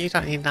looks so cute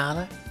on you,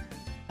 Nala.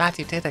 Glad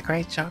you did a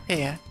great job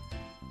here.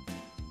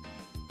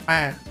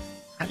 Wow,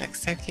 that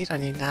looks so cute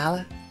on you,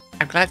 Nala.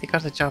 I'm glad you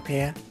got a job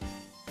here.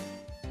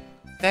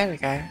 There we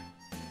go.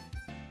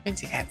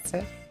 Minty gets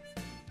it.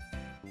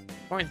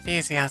 More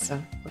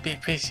enthusiasm would be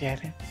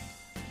appreciated.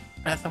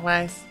 But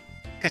otherwise,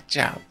 good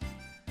job.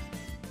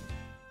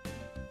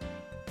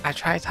 I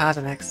tried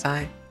harder next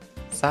time.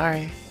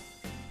 Sorry.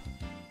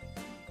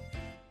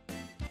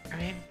 I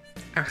mean,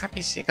 I'm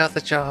happy she got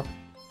the job.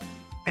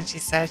 When she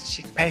said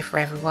she could pay for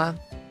everyone,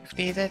 if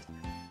needed,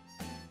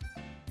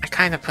 I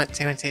kind of put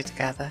two and two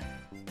together.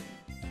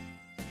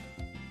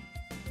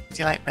 Do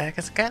you like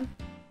burgers again?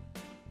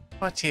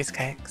 Or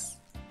cheesecakes?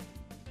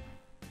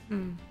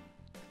 Can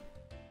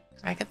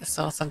I get the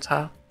sauce on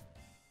top?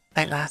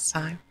 Like last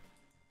time?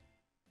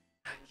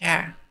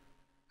 Yeah,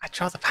 I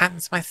draw the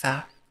patterns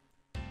myself.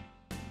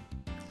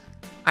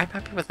 I'm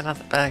happy with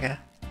another burger.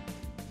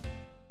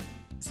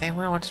 Does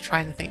anyone want to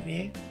try anything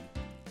new?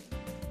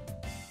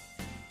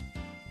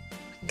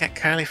 We can get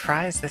curly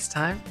fries this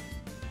time.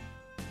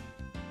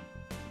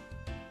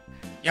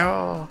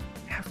 Yo,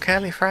 have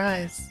curly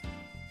fries.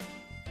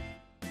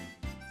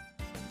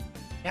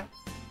 Yep.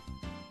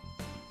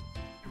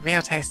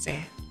 Real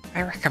tasty.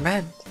 I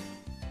recommend.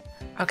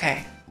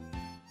 Okay.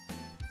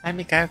 Let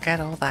me go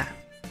get all that.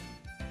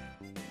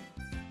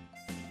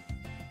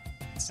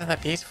 It's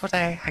another beautiful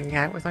day hanging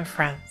out with my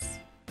friends.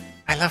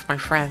 I love my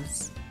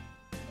friends.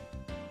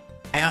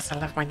 I also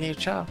love my new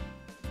job.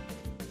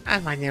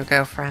 And my new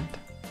girlfriend.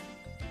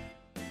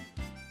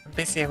 I'm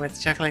busier with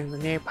juggling the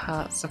new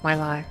parts of my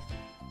life.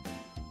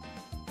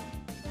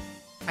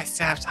 I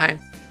still have time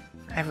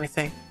for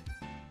everything.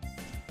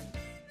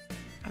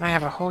 And I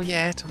have a whole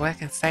year to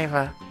work and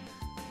savour.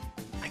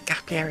 My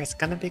gap year is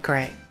gonna be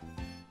great.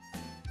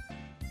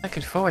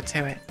 Looking forward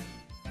to it.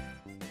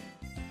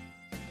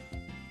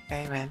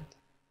 Amen.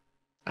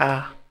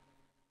 Ah,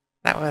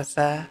 that was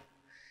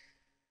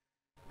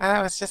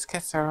just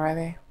Kiss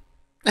already.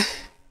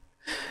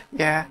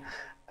 Yeah.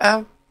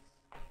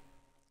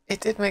 It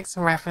did make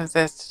some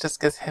references to Just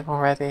Kiss Him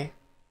already.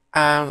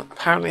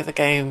 Apparently the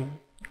game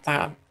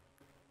that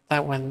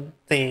when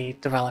the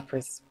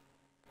developers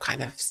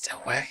kind of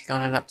still working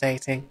on and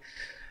updating.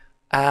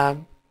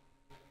 And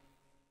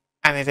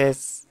it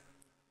is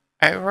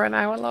over an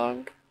hour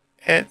long.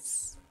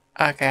 It's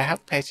okay, I have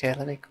the page here,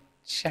 let me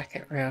check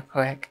it real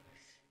quick.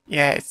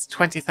 Yeah, it's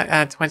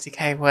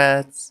 20k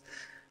words.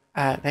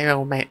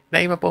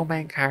 Nameable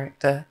main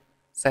character,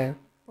 so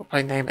we'll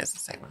probably name it the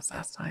same as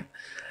last time.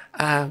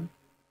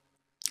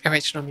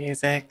 Original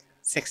music,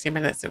 60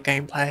 minutes of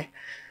gameplay.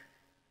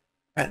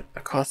 But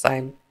of course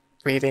I'm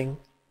reading,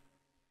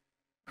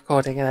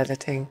 recording and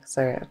editing,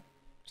 so it'll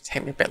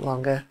take me a bit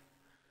longer.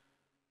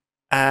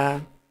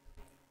 Right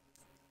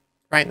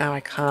now I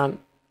don't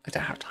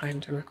have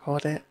time to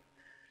record it.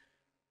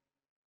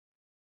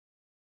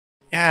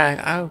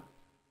 Yeah, I'll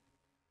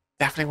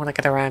definitely want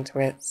to get around to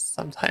it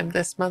sometime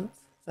this month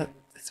that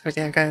this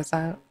video goes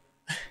out.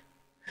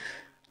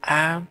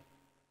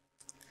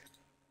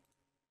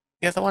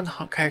 The other one,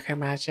 Hot Cocoa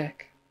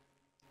Magic.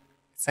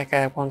 It's like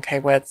a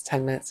 1k words,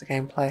 10 minutes of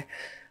gameplay.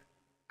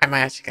 I might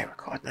actually get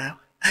record now,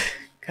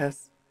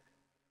 because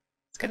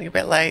it's getting a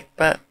bit late,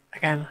 but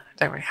again, I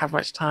don't really have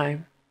much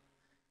time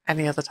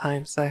any other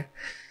time, so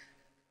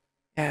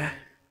yeah,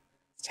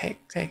 take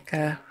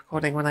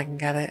recording when I can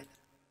get it.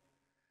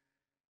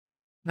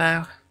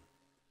 Now,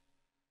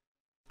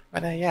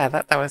 But yeah,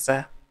 that was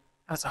a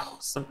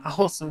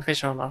wholesome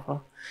visual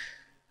novel.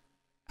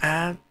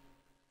 Um,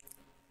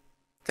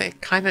 they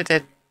kind of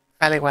did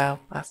fairly well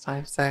last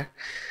time. So,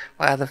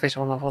 what other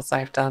visual novels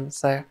I've done?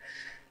 So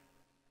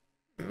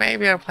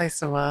maybe I'll play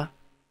some more.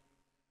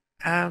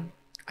 I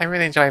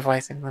really enjoy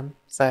voicing them.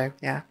 So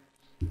yeah,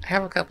 I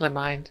have a couple in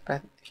mind.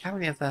 But if you have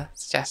any other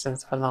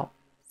suggestions for not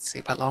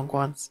super long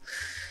ones,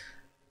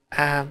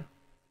 um,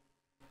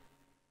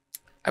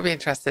 I'd be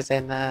interested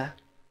in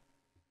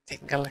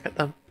taking a look at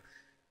them,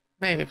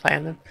 maybe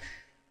playing them.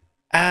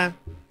 Um,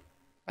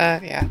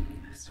 but yeah,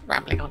 it's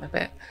rambling on a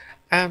bit.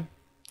 Um,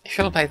 if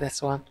you want to play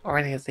this one or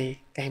any of the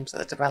games that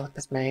the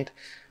developers made,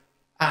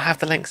 I'll have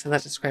the links in the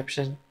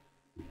description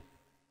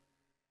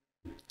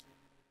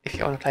if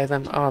you want to play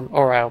them.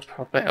 Or I'll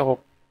probably, or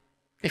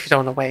if you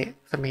don't want to wait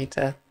for me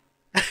to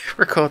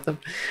record them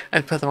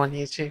and put them on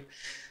YouTube,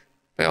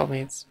 by all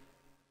means.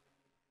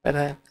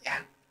 But yeah,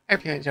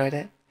 hope you enjoyed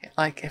it. Hit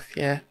like if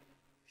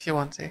you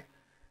want to,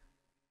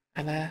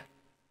 and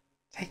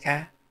take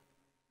care,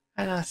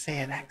 and I'll see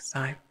you next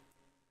time.